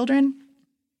parent our children.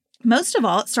 Most of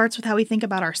all, it starts with how we think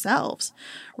about ourselves,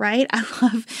 right? I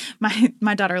love,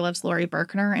 my daughter loves Lori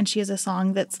Berkner, and she has a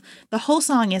song the whole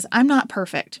song is, I'm not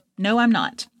perfect. No, I'm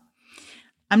not.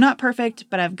 I'm not perfect,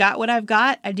 but I've got what I've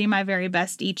got. I do my very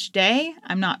best each day.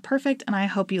 I'm not perfect, and I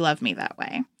hope you love me that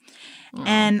way. Aww.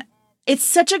 And it's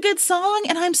such a good song,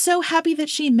 and I'm so happy that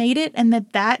she made it and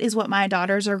that is what my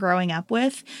daughters are growing up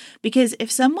with. Because if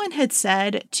someone had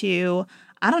said to,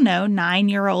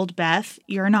 9-year-old Beth,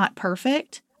 you're not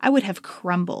perfect, I would have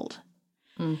crumbled.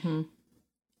 Mm-hmm.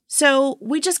 So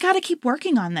we just got to keep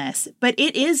working on this. But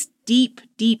it is deep,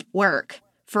 deep work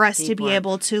for us to be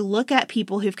able to look at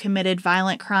people who've committed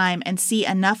violent crime and see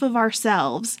enough of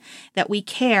ourselves that we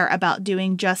care about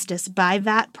doing justice by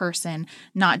that person,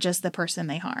 not just the person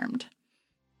they harmed.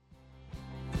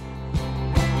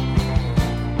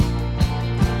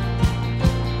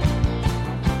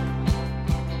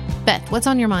 Beth, what's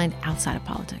on your mind outside of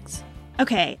politics?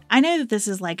 Okay, I know that this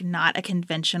is not a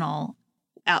conventional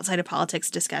outside of politics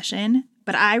discussion,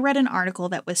 but I read an article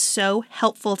that was so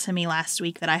helpful to me last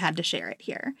week that I had to share it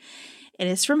here. It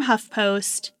is from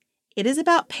HuffPost. It is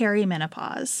about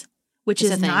perimenopause, which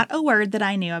is not a word that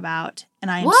I knew about, and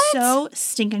I am so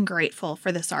stinking grateful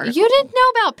for this article. You didn't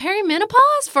know about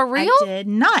perimenopause? For real? I did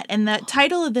not. And the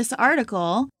title of this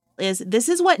article is, This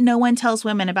is What No One Tells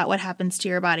Women About What Happens to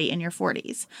Your Body in Your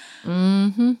 40s.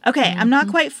 Mm-hmm. Okay, mm-hmm. I'm not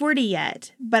quite 40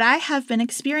 yet, but I have been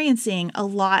experiencing a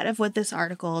lot of what this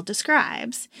article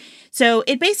describes. So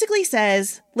it basically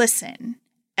says, listen,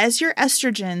 as your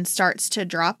estrogen starts to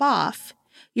drop off,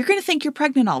 you're going to think you're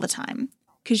pregnant all the time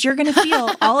because you're going to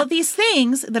feel all of these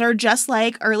things that are just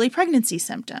like early pregnancy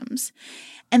symptoms.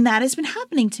 And that has been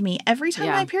happening to me. Every time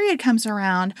my period comes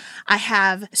around, I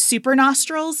have super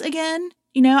nostrils again.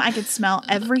 I can smell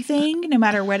everything, no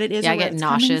matter what it is. Yeah, I get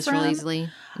nauseous really easily.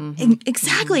 Mm-hmm.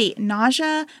 Exactly. Mm-hmm.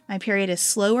 Nausea. My period is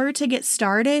slower to get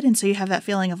started. And so you have that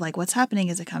feeling of what's happening?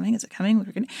 Is it coming? Is it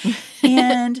coming?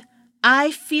 And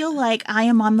I feel like I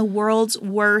am on the world's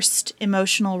worst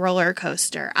emotional roller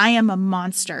coaster. I am a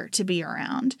monster to be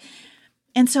around.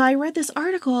 And so I read this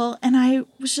article and I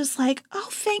was just like, oh,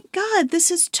 thank God,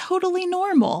 this is totally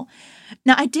normal.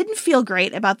 Now, I didn't feel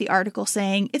great about the article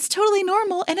saying it's totally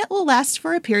normal and it will last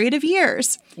for a period of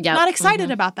years. Yep. Not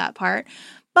excited about that part.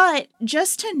 But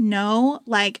just to know,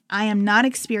 I am not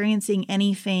experiencing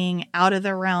anything out of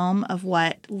the realm of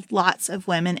what lots of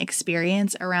women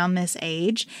experience around this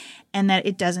age, and that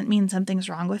it doesn't mean something's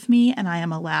wrong with me, and I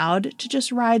am allowed to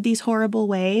just ride these horrible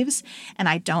waves, and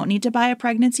I don't need to buy a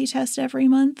pregnancy test every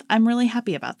month. I'm really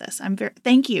happy about this.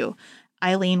 Thank you,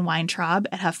 Eileen Weintraub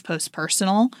at HuffPost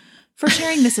Personal, for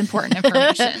sharing this important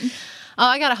information. Oh,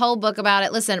 I got a whole book about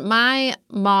it. Listen, my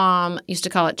mom used to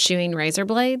call it chewing razor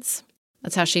blades.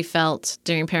 That's how she felt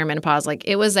during perimenopause.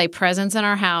 It was a presence in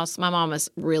our house. My mom was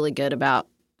really good about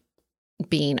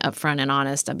being upfront and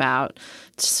honest about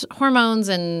hormones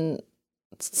and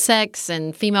sex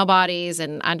and female bodies.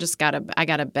 And I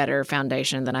got a better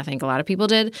foundation than I think a lot of people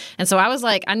did. And so I was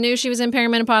I knew she was in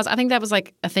perimenopause. I think that was a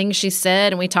thing she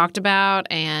said and we talked about.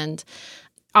 And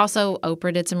also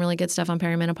Oprah did some really good stuff on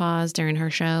perimenopause during her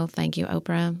show. Thank you,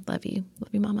 Oprah. Love you. Love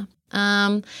you, mama.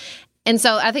 And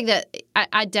so I think that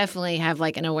I definitely have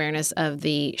an awareness of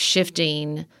the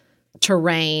shifting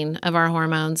terrain of our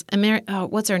hormones.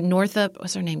 What's her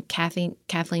name?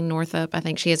 Kathleen Northup. I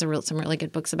think she has some really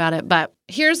good books about it. But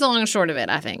here's the long and short of it,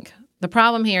 I think. The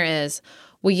problem here is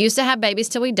we used to have babies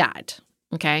till we died.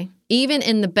 Okay. Even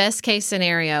in the best case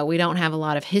scenario, we don't have a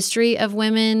lot of history of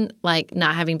women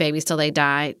not having babies till they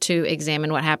die to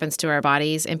examine what happens to our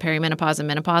bodies in perimenopause and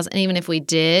menopause. And even if we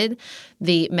did,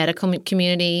 the medical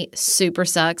community super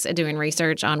sucks at doing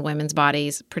research on women's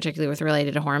bodies, particularly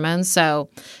related to hormones. So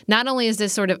not only is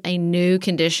this sort of a new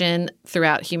condition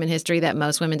throughout human history that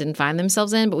most women didn't find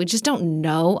themselves in, but we just don't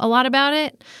know a lot about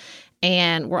it.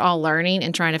 And we're all learning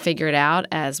and trying to figure it out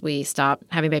as we stop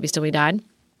having babies till we died.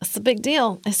 It's a big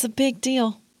deal. It's a big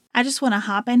deal. I just want to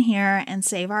hop in here and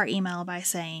save our email by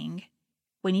saying,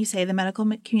 when you say the medical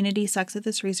community sucks at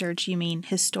this research, you mean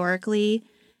historically,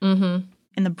 in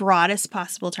the broadest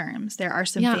possible terms. There are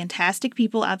some fantastic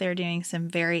people out there doing some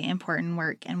very important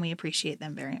work, and we appreciate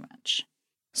them very much.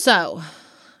 So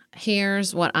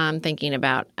here's what I'm thinking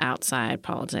about outside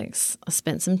politics. I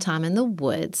spent some time in the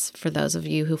woods for those of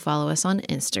you who follow us on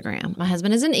Instagram. My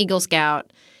husband is an Eagle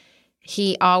Scout.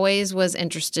 He always was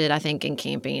interested, I think, in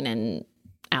camping and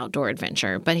outdoor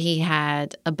adventure. But he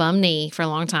had a bum knee for a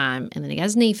long time, and then he got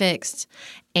his knee fixed,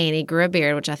 and he grew a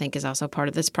beard, which I think is also part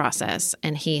of this process.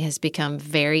 And he has become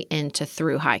very into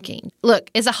through hiking. Look,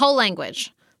 it's a whole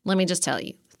language. Let me just tell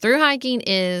you. Through hiking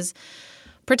is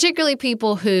particularly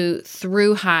people who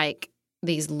through hike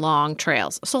these long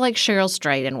trails. So like Cheryl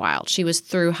Strait in Wild, she was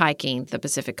through hiking the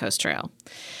Pacific Coast Trail.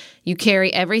 You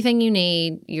carry everything you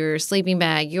need, your sleeping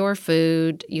bag, your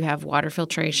food, you have water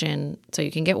filtration so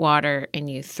you can get water, and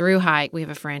you through hike. We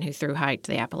have a friend who through hiked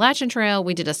the Appalachian Trail.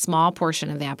 We did a small portion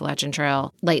of the Appalachian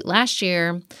Trail late last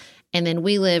year. And then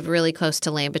we live really close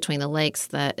to Land Between the Lakes,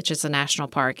 it's just a national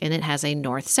park, and it has a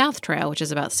north-south trail, which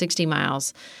is about 60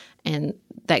 miles, and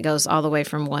that goes all the way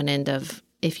from one end of,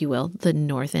 if you will, the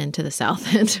north end to the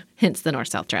south end, hence the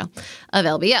north-south trail of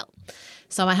LBL.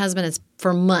 So my husband has,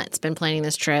 for months, been planning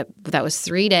this trip. That was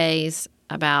 3 days,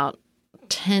 about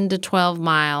 10 to 12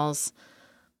 miles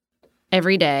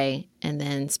every day, and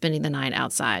then spending the night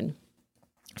outside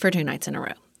for 2 nights in a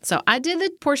row. So I did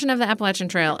the portion of the Appalachian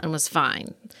Trail and was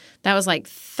fine. That was like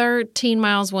 13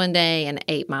 miles one day and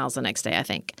 8 miles the next day, I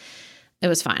think. It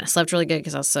was fine. I slept really good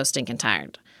because I was so stinking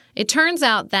tired. It turns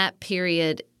out that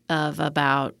period of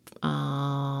about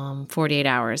 48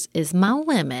 hours is my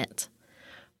limit,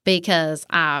 because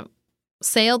I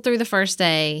sailed through the first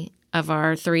day of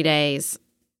our 3 days,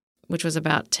 which was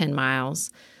about 10 miles,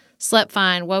 slept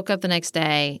fine, woke up the next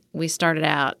day. We started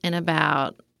out, and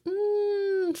about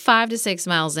 5 to 6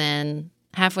 miles in,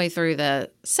 halfway through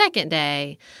the second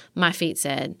day, my feet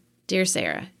said, "Dear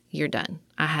Sarah, you're done."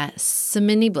 I had so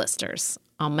many blisters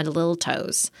on my little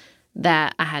toes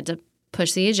that I had to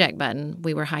push the eject button.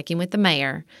 We were hiking with the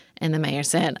mayor, and the mayor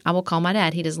said, "I will call my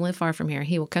dad. He doesn't live far from here.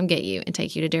 He will come get you and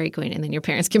take you to Dairy Queen, and then your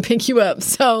parents can pick you up."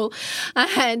 So I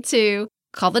had to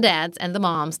call the dads and the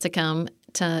moms to come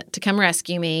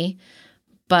rescue me.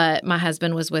 But my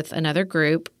husband was with another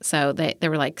group, so there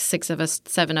were like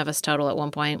 7 of us total at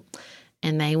one point.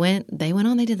 And they went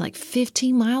on. They did like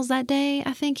 15 miles that day,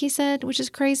 I think he said, which is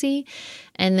crazy.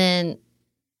 And then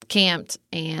camped,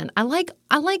 and I like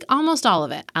almost all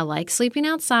of it. I like sleeping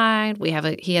outside.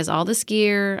 He has all this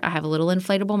gear. I have a little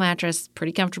inflatable mattress,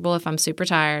 pretty comfortable if I'm super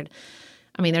tired.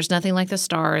 I mean, there's nothing like the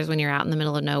stars when you're out in the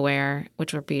middle of nowhere,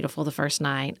 which were beautiful the first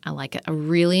night. I like it. I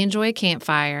really enjoy a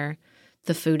campfire.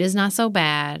 The food is not so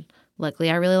bad. Luckily,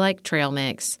 I really like trail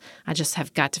mix. I just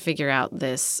have got to figure out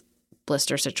this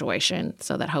blister situation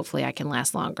so that hopefully I can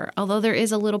last longer. Although there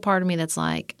is a little part of me that's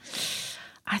like,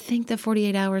 I think the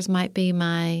 48 hours might be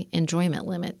my enjoyment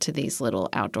limit to these little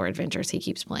outdoor adventures he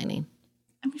keeps planning.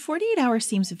 I mean, 48 hours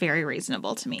seems very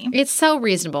reasonable to me. It's so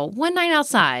reasonable. One night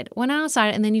outside,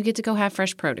 and then you get to go have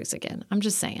fresh produce again. I'm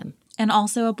just saying. And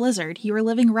also a blizzard. You were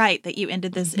living right that you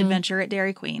ended this adventure at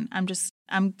Dairy Queen.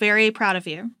 I'm very proud of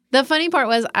you. The funny part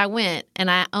was I went and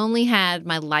I only had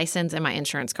my license and my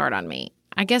insurance card on me.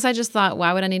 I guess I just thought,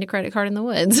 why would I need a credit card in the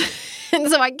woods? And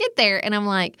so I get there and I'm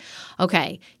like,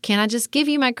 okay, can I just give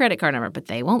you my credit card number? But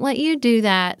they won't let you do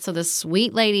that. So the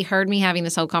sweet lady heard me having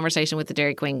this whole conversation with the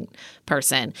Dairy Queen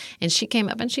person, and she came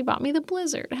up and she bought me the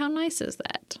blizzard. How nice is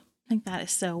that? I think that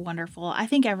is so wonderful. I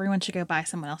think everyone should go buy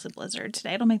someone else a blizzard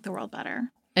today. It'll make the world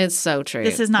better. It's so true.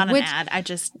 This is not an ad. I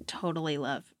just totally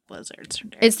love blizzards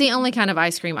from Dairy It's the only kind of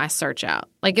ice cream I search out.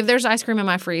 Like if there's ice cream in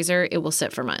my freezer, it will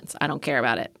sit for months. I don't care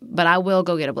about it. But I will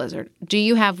go get a blizzard. Do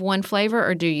you have one flavor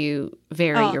or do you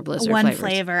vary your blizzard one flavors?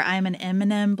 flavor. I'm an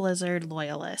M&M Blizzard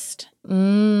loyalist.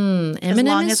 M&M as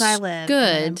long is as I live,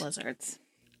 good. M&M Blizzards.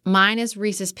 Mine is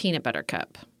Reese's Peanut Butter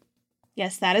Cup.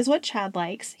 Yes, that is what Chad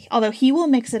likes. Although he will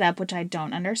mix it up, which I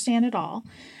don't understand at all.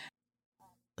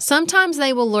 Sometimes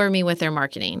they will lure me with their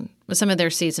marketing, with some of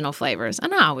their seasonal flavors,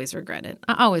 and I always regret it.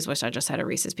 I always wish I just had a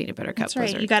Reese's Peanut Butter Cup That's right.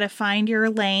 blizzard. You got to find your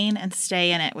lane and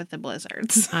stay in it with the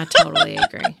blizzards. I totally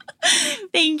agree.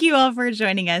 Thank you all for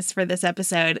joining us for this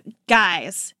episode.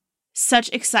 Guys, such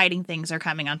exciting things are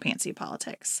coming on Pantsuit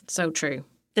Politics. So true.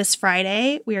 This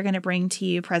Friday, we are going to bring to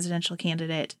you presidential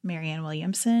candidate Marianne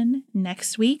Williamson.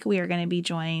 Next week, we are going to be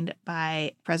joined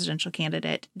by presidential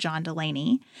candidate John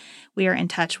Delaney. We are in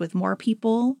touch with more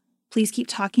people. Please keep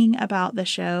talking about the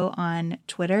show on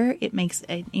Twitter. It makes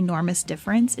an enormous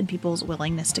difference in people's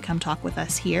willingness to come talk with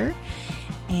us here.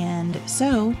 And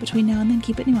so, between now and then,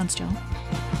 keep it nuanced, y'all.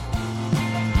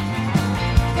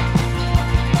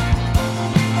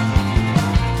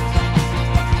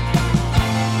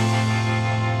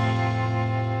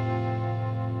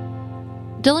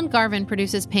 Dylan Garvin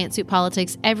produces Pantsuit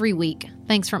Politics every week.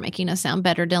 Thanks for making us sound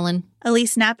better, Dylan.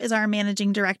 Elise Knapp is our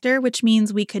managing director, which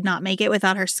means we could not make it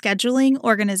without her scheduling,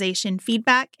 organization,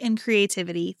 feedback, and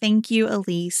creativity. Thank you,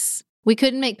 Elise. We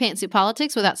couldn't make Pantsuit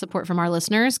Politics without support from our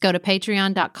listeners. Go to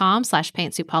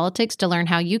patreon.com/pantsuitpolitics to learn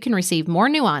how you can receive more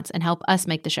nuance and help us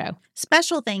make the show.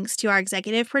 Special thanks to our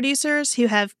executive producers who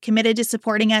have committed to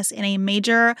supporting us in a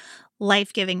major,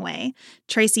 life-giving way.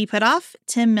 Tracy Putoff,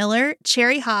 Tim Miller,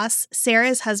 Cherry Haas,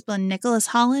 Sarah's husband, Nicholas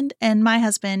Holland, and my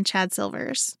husband, Chad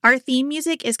Silvers. Our theme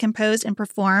music is composed and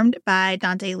performed by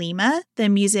Dante Lima. The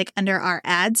music under our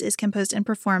ads is composed and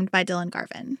performed by Dylan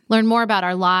Garvin. Learn more about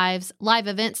our live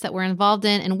events that we're involved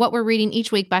in and what we're reading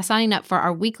each week by signing up for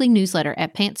our weekly newsletter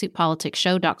at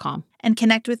pantsuitpoliticsshow.com. And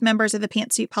connect with members of the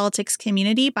Pantsuit Politics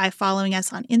community by following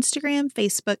us on Instagram,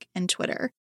 Facebook, and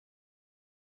Twitter.